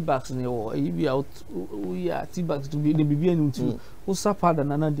a tea bags in your you be out we are tea bags to be the bibi enu tu o sapa da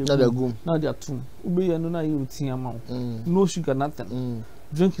na de gum na de atum ube ye no na you tea amount no sugar nothing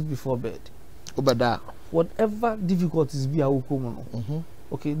drink it before bed obada whatever difficulties be awokomo no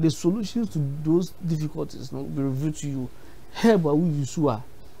okay the solutions to those difficulties no be revealed to you herb we use a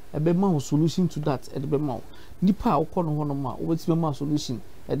ebe ma solution to that e be ma nipa awko no ho no ma obetime ma solution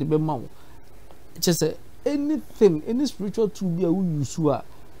e be ma just say anything any spiritual tool be we use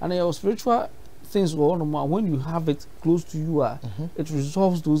and your spiritual things go on when you have it close to you it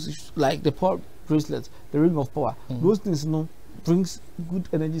resolves those issues, like the power bracelet, the ring of power. Those things brings good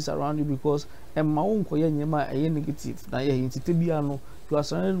energies around you because ma won ko nyema negative na ye entity bia no you are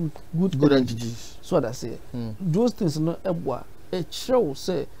surrounded with good energies. So that say those things no eboa e show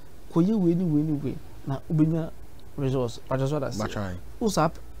say koye we ni na ubenya results. But that's what I say. What's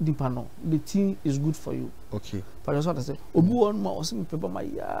up, Dipano? The thing is good for you. Okay. But that's what I say. Obu on ma osim paper ma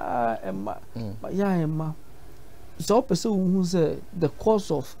ya emma. So person who say the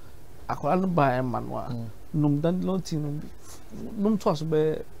cause of akwala ba emma no num dandelion tin num to us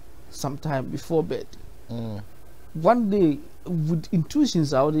be sometime before bed. One day with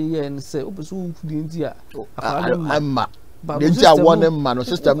intuitions out there and say opeso fu di ntia akwala emma. The entire one man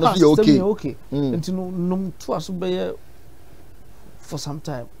system no be okay. Enti no num to us be for some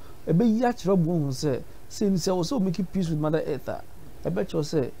time. Ebe ya chiro bo say ni say also make peace with Mother Earth. Ebe cho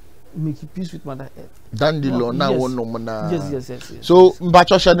say make peace with Mother Earth. Dandelion na won no na. Yes. So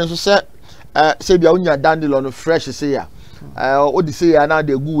mbacho hye ne so say bia unya dandelion fresh say ya. O di say ya na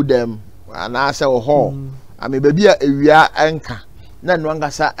dey good them and I say ho. I mean baby ewia enka. Na no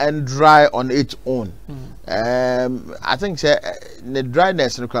angasa and dry on its own. I think say the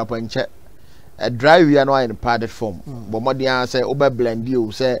dryness no crap nche a dry we are no in powdered form. But modern say over blend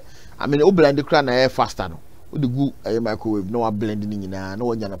you say I mean o blend the crown air faster no. O the go microwave no blending in no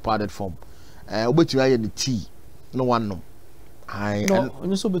one in a powdered form. Obetumi aye the tea no one no. No,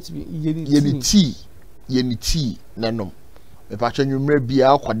 and so betimi ye tea na no. Me pa twa nwumre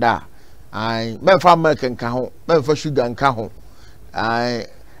bia akoda. Memfa milk nka ho, memfa sugar nka ho.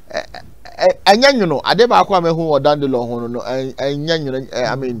 Enyanyo ade ba akwa mehu odandelo ho no enyanyo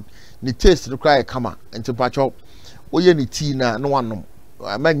I mean the taste require kama enti pacho oye ni tea na no wanom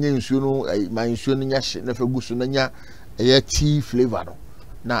amanye nsuo no ma nsuo no nya hye na fa gusu na nya eye tea flavor no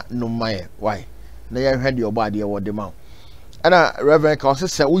na no maye why na ye hwe de oba de wo de ma ana reverend ka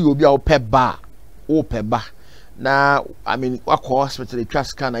se wo obi a wo pe ba na I mean wakọ hospital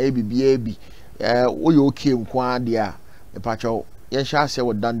twas ka na ye bibia bi wo ye okay nkwa de a pacho yen sha se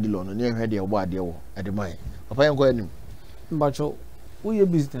wo dandelion no ne hwe de oba de wo de ma papa yen ko anim pacho we your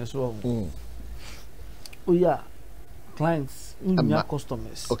business wrong. We are clients, your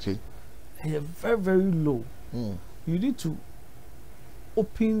customers. Okay. And you're very, very low. You need to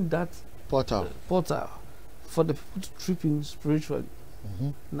open that portal for the people to trip in spiritually.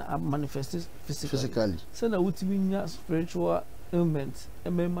 Manifest physically. So that we mean spiritual ailment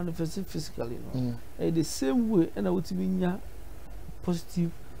and may manifest it physically. No? The same way, and I would be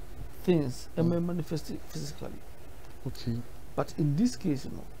positive things and may manifest it physically. Okay. But in this case,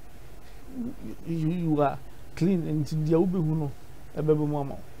 you are clean and the will be no a baby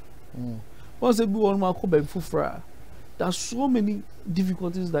mama. Once a good one, there are so many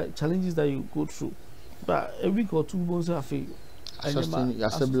difficulties, challenges that you go through. But a week or two months after you.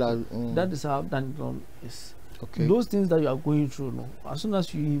 That is how Dandelion is. Okay. Those things that you are going through, as soon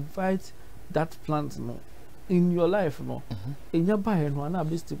as you invite that plant, in your life, in your body, and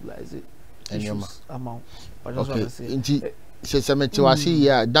be stabilize it. Amount. But that's what I say.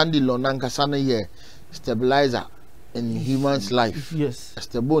 Dandelion nankasana stabilizer in human's life. Yes.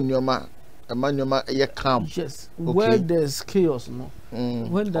 Stable nyoma, nyoma calm. Yes. Okay. Where there's chaos,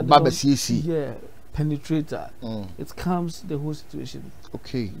 when that penetrator, it calms the whole situation.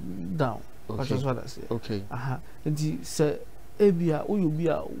 Okay. Down. Okay. That's what I say. Okay. And he said, "Abia, we will be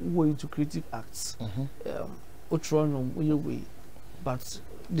going to creative acts. Way, but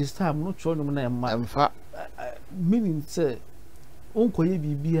this time not trying to man. Meaning say, Uncle ye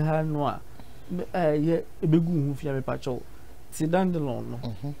be her noa. Ye a big goon for your patcho. Sit down the lawn,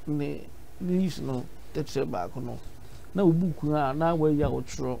 ne leaves no, that's your back no. Now book now where you are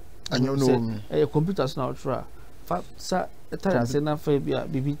true. And you know, a computer's now try. Sir, a tire say na fabia,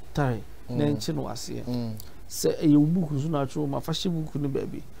 baby tie, then chin was here. Say a book who's not true, my fashion book,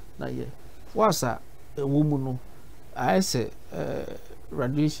 baby. Now, yeah, was a woman. I say,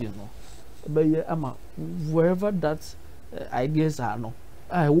 radiation, but yeah, ama wherever that ideas are,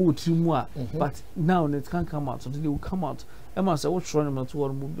 I will too more, but now it can't come out, so they will come out. Emma say, what's wrong to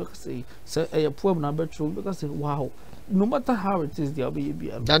one move? Because say a poor number true, because say, wow. No matter how it is, there'll be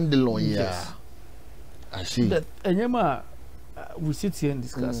a Dandelion, yes. I see. That and we sit here and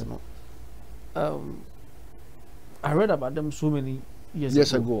discuss. I read about them so many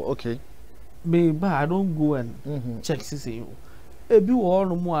years ago. Okay. Maybe I don't go and check CCU. Maybe all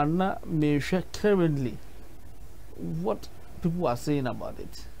no more not may share currently what people are saying about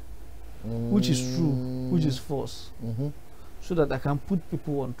it, which is true, which is false, so that I can put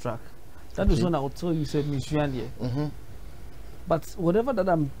people on track. That is when I will tell you, said Miss Yandy. But whatever that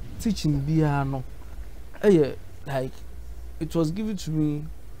I'm teaching, like it was given to me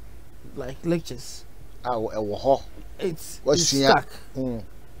like lectures. It's stuck.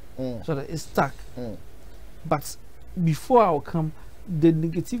 So that it's stuck. But before I will come, the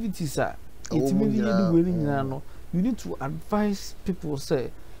negativities are you need to advise people,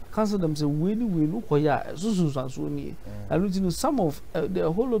 say, counsel them, say, we look for ya, I don't know some of there are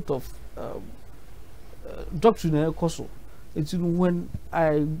a whole lot of doctrinal course. It's when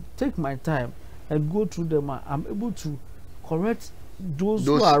I take my time and go through them, I'm able to correct those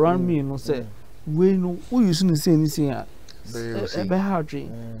who are around me, say, we know who you shouldn't say anything. Be hard,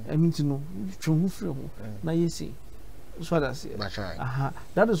 I mean to know from who now you see. That's what I say.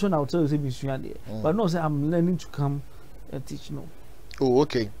 That is when I'll tell you, say, Miss Yandy. But no, say, I'm learning to come and teach. No. Oh,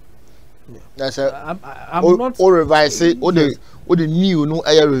 okay. Yeah. That's a. I'm not. Or revise it. Or the new no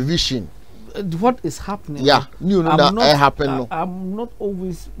air revision. What is happening? Yeah, new no that happen. I'm not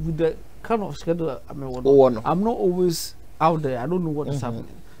always with the kind of schedule. I mean, I'm not always out there. I don't know what is happening.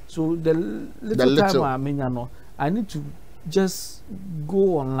 So the little time I mean, I need to just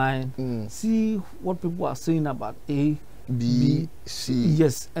go online, see what people are saying about A, B, C.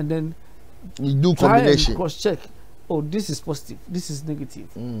 Yes, and then you do combination. Cross check. Oh, this is positive. This is negative.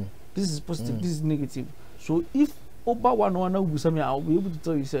 This is positive. This is negative. So if over one will be something, I'll be able to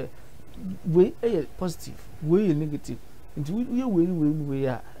tell you, say, way A positive, way A negative. Into we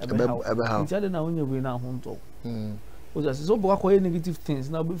are about how. Now when you win now, so but negative things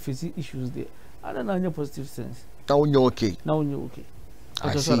now be facing issues there. I don't know your positive things. Now you're okay. Now you're okay.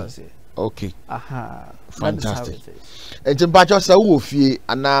 I see. Okay. Fantastic. And to batch us a woofy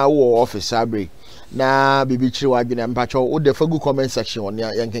and now office sabre. Na bibi chiri wadwene mpacho wo de fagu comment section on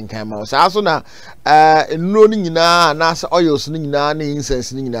yanken kan ma so aso na nro ni nyina na asa oils ni nyina na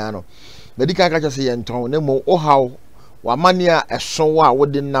incense ni nyina no medical ka chese yenton na mo o haw wa mane a eson wa wo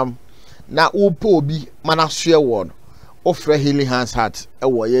de nam na wo po obi mana soe wo no o fra healing hands heart e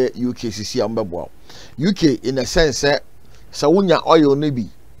wo ye UKCC am bebo UK in a sense sa wonya oil no bi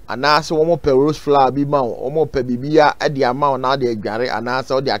ana se wo mo pe rose flower bi ma wo mo pe bibia e de ama na de adware ana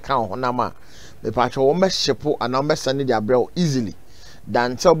se wo de aka ho na ma the patch will mess shipo and I'm sending their bro easily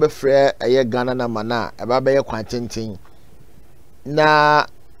than tell be fair a year Ghana na mana a baby quantin na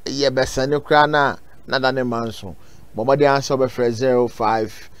ye best send your crana not an manso but the answer be fair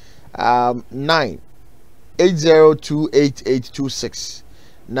 05980288826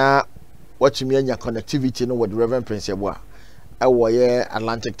 na what you mean your connectivity no with Reverend Prince Yabwa ɛwɔ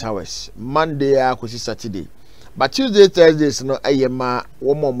Atlantic Towers. Monday akosi Saturday. But Tuesday, Thursdays no ayema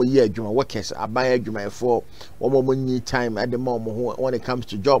womo mo ye adwuma workers aban adwuma for womo mo need time at the moment when it comes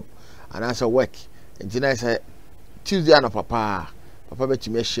to job and answer work. And then I say Tuesday and papa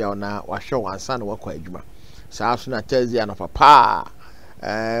betimi ahia na wahwe wansa na wakɔ adwuma. Saa so na Thursday and papa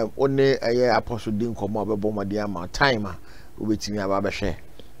only apostle din komo abebo made ama time a obetimi aba behwe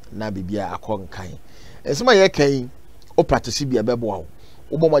na bibia akɔ nkan. Esema ye kan o practice bia bebo wo.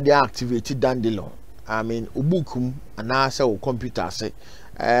 Wo made activate Dandelion. I mean, ubukum and answer or computer say,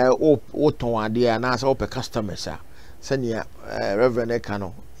 o ton idea and answer up a customer, sir. Send ya Reverend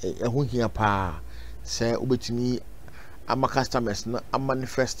Ekano, a who here pa say, ubetimi, I'm a customers, I'm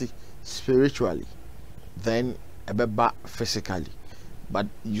manifesting spiritually, then a beba physically. But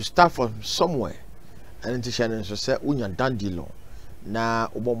you start from somewhere, and then Shannon say, Union Dandelion. Na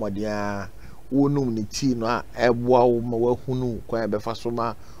Obama dia, unum ni tea, no, a wow, hunu, quite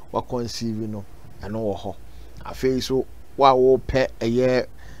befasoma, or conceive, you know. Ano ho afei so wa wo pe eye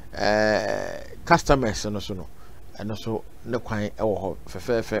customers no so no eno so ne kwan e wo ho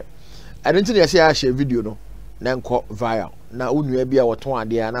fefefe adenti na ya share video no na nko viral na onua bia wo ton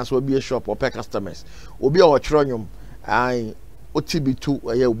ade na so obi shop o pe customers obi a wo kyero nwom ai otibitu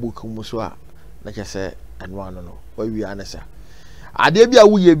eye book mu so a na kese eno ano no wa wi anasa ade bia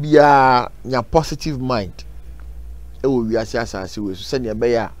wo ye bia nya positive mind e wo wi asase we so se ne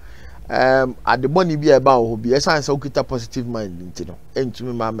be ya at the money be about who be a science okita positive mind nti no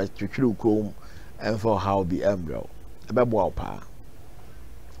entumi ma twetwere ukrom and for how be embro ebebo pa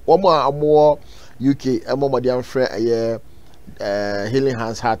omo amo UK emomode amfre healing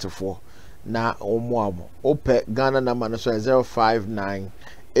hands heart for na omo amo ope Ghana number no so 059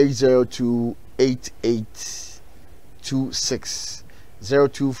 802 8826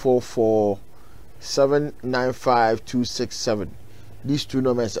 0244 795 267. These two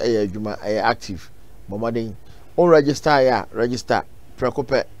numbers are active. Momading on register ya register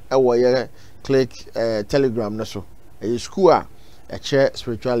precope a click Telegram na so a school a chair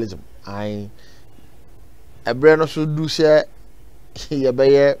spiritualism I a brain also do say ye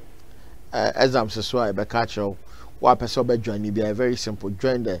be exams so I be catch you what person be join be very simple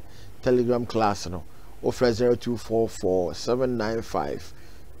join the Telegram class no offer 0244 795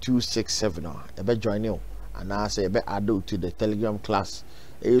 267 e be join you. And I say, be add to the Telegram class.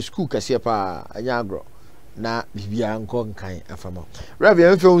 A school kasiya pa anyagro na bibia nko nkan afama. Rev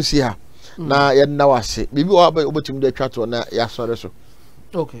ye mfe unsi ha na ye na wase. Bibi wa obetum de twato na ya sore so.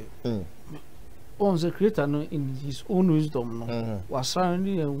 Okay. On the creator no in his own wisdom no was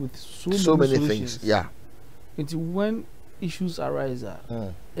surrounding with so many things. Yeah. Until when issues arise,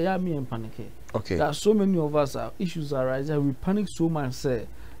 me and panic. Okay. There are so many of us issues arise, we panic so much. Say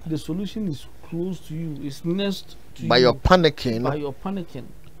the solution is close to you, it's next to by you. Your panicking. By your panicking.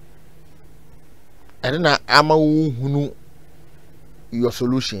 And then I'm a your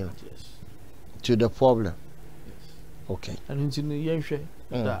solution to the problem. Yes. Okay. And in the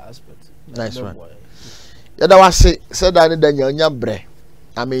that aspect. Nice one. Yeah, that was said that then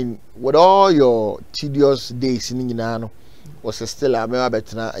I mean, with all your tedious days in Yinano, was still a member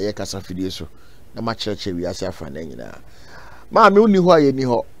betna a yakasa video. Na ma church we as a fan nyina. Ma me uni ho aye ni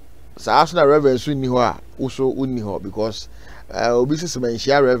ho. Sa aso na reverend so ni ho a, also uni ho because obi sese man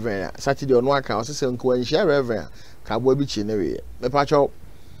share reverend Saturday ono aka o sese nko an share reverend ka bo bi chi na we. Me pa cho.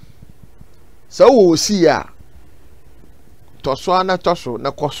 So wo si a toso na toso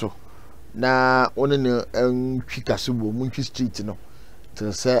na koso na one ne ntwi kasebo mu ntwi street no.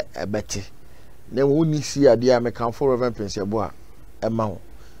 To say a betty. Then when you see a dear me come for Reverend Prince Yabua Emma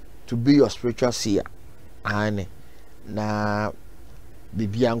to be your spiritual seer. Ane na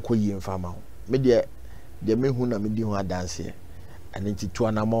bibianko yi mfama. Me de me hu na me di ho dance here. And nti to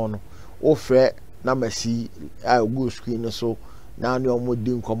anamono. O frɛ na masi a go screen so na ne omo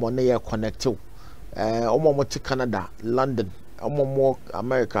di nkomo na ye connect. Omo te Canada, London, omo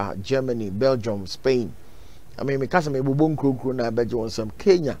America, Germany, Belgium, Spain. I mean, because I'm a bubon crew na beji on some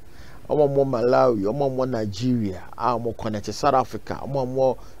Kenya, omo Malawi, omo Nigeria, omo connected South Africa,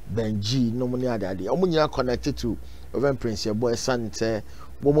 omo Benji, no money adadi. Omo nya connected to Reverend Prince Yeboy Sante,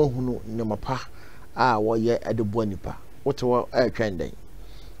 woman hunu nyamapa, wo ye edebo nipa. What wa trending?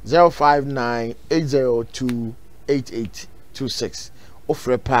 059-802-8826.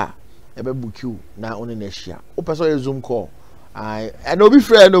 Ofre pa, ebe book you na on in Asia. O person Zoom call. I no be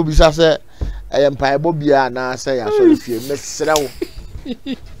friend no be say empire bobia na say ya so fie mesra wo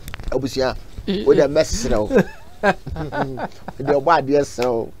obusia wo de mesra wo de oba de esra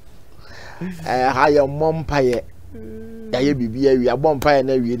wo ha ya mompaye ya ye bibia wi abompaye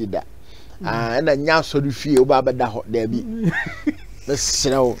na wi dida and a nya so do feel baba da hot there be. Let's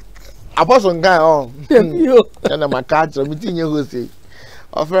know. Apostle guy on. And I'm a catch of meeting you who say.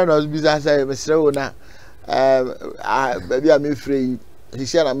 Our friend was busy as I was so now. Baby, I'm free. He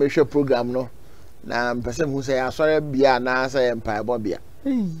said I make sure program no. Now person who say I saw be an answer empire Bobby.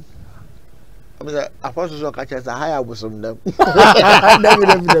 Apostles catch us a higher was from them.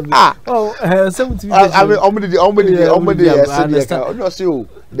 Oh, 70. I mean, only no, so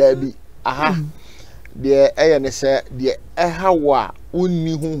there be aha. The air say the ehawa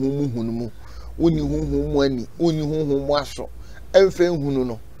unni hum unni hum wani unni hum waso emfe hunu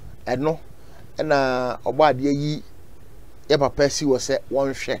no eno na obade yi ye papa si wo se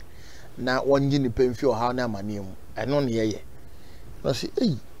won hwe na won gi ni pemfi o ha na amane mu eno ne ye no si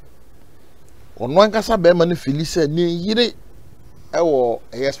ono ankasa be ma no fili se ni yire ewo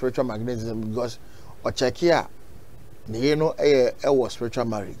spiritual magnetism because o check here ne no ewo spiritual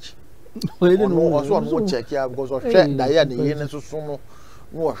marriage. No, also check here because of share Diana in so no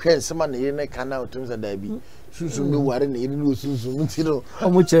hwɛ nsɛm na yɛ ne kana otum sɛ da bi sunsun mi ware na yɛ ne sunsun ti no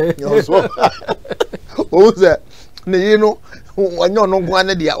ɔmo kyɛ o sɛ ne yɛ no ɔnyɛ ɔno nko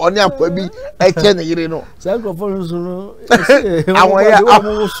ane dia ɔne akwa bi ɛkyɛ ne yɛ no sɛ nkrɔfo no so no awon ya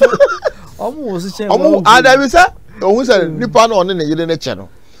ɔmo so kyɛ ɔmo ada bi sɛ ohun sɛ nipa na ɔne ne yɛ ne kyɛ no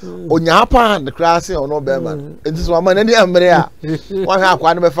onya pa and class on no bema enti so ama na ni amre a wan ha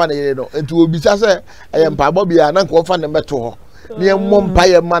akwa ne be fa na yire no enti obi sa se eye mpabo bia na nko fa ne meto ho ne emmom mpa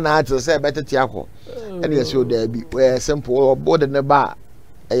ye ma na ate se betete akọ ene ye so da bi we simple board ne ba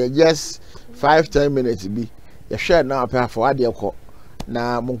eye just 5-10 minutes bi ye share na apa for ade ekọ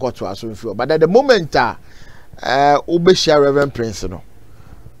na monko to aso mfi but at the moment obe share Reverend Prince no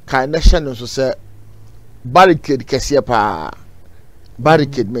kan na hye no so se barricade kese pa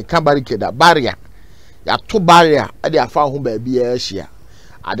barricade me ka barricade barrier ya to barrier e dey afa ho ba bia ahia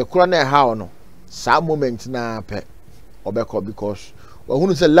ade kro na ha no sa moment na pe obeko because we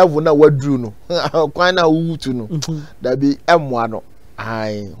hunu say level na wadru no kwan na wutu no da bi emwa no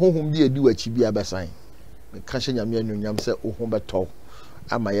ai honhom bi edi wachi bi abesan me ka hye nyame anonyam say ohun beto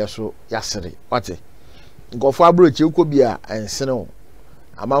ama yeso yasere wate ngofo abrochi uko bia ensene o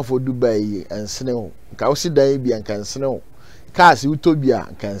amafo Dubai ensene o ka osi dan bia nka ensene o cars utopia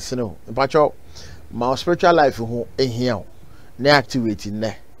can snow mpacho my spiritual life ho ehia na activate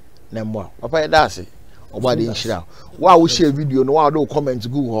na mo papa da se obade nhira wa wo share video no wa do comment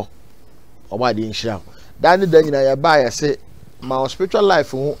go ho obade nhira dan nyina ya ba ya se my spiritual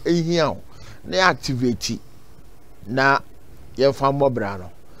life ho ehia na activate na ye fa mo bra no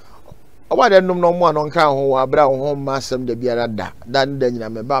obade num no mo no nka ho abra ho ma asem da biara da dan nyina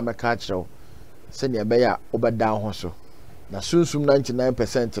me ba me ka kire se ne be ya obada ho so na sunsum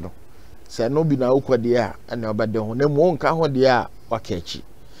 99% no se no bi na ukode a na obade ho na mu nka ho de a wakachi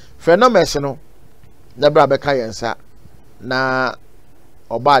phenomenon no na bra be ka yensa na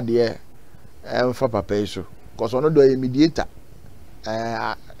obade emfa papa iso cause ono do mediator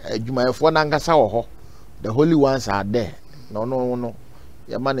adwumayefo na ngasa wo ho the holy ones are there no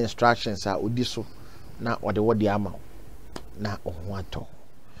your man instructions are odi so na ode wode ama na ohun ato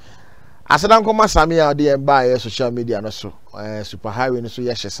asadan koma sami a de ba social media no so super highway no so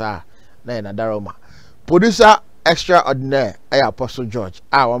yeshesa na na daroma producer extraordinaire Apostle George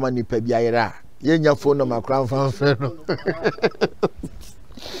wa mani pa bia yera yenya phone number kran fan fe no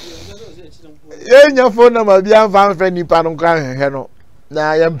yenya phone number bia fan fe ni pa no kran he no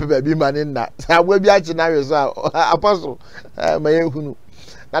na yempe ba bi mani na agwa bi achi na we so Apostle ma yehunu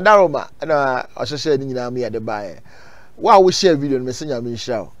na daroma na ohyehyɛ ni nyina me ya de ba wa wo share video no mesenya me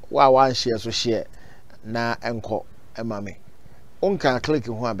nhira wa share so share na enko emame onka click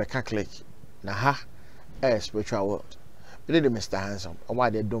ho abeka click na ha spiritual world we need Mr. Handsome o wa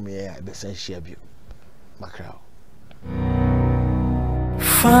de dom ye be san share bio makrao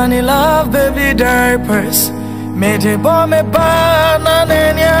funny love baby diapers made a bomb me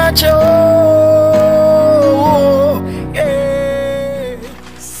banana nyacho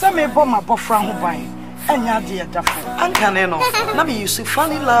me bomb my boyfriend who buy anya de dafo ankane no na me use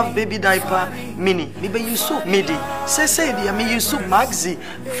funny love baby diaper mini me be use midi say dia me use maxi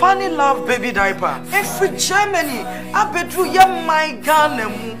funny love baby diaper every Germany abedru ya my Ghana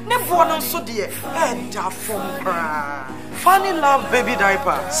mu ne bo no so de dafo kra funny love baby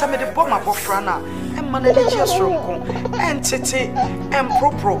diaper say me de bomb my boyfriend na e man na de jesronko entete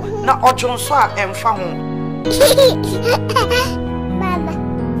empropro na ojon so a emfa ho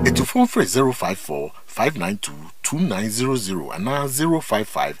It's a phone for 054-592-2900 and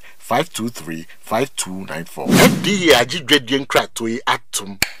 055-523-5294. FDA Ajidredian Kratoi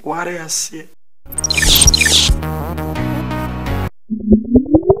Atom. What I say.